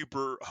so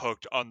super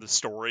hooked on the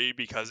story,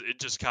 because it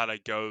just kind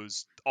of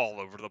goes all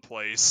over the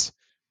place.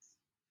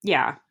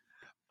 Yeah.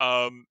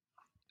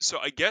 So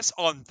I guess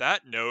on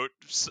that note,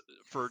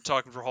 for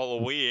talking for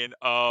Halloween,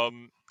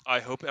 I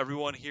hope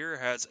everyone here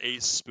has a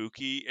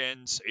spooky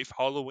and safe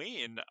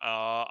Halloween.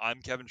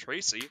 I'm Kevin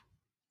Tracy.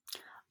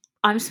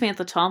 I'm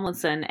Samantha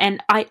Tomlinson,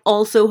 and I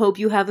also hope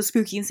you have a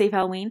spooky and safe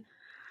Halloween.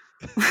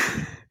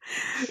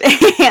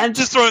 And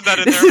just throwing that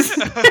in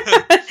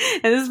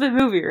there. And this has been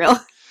Movie Reel.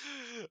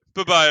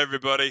 Bye-bye,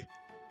 everybody.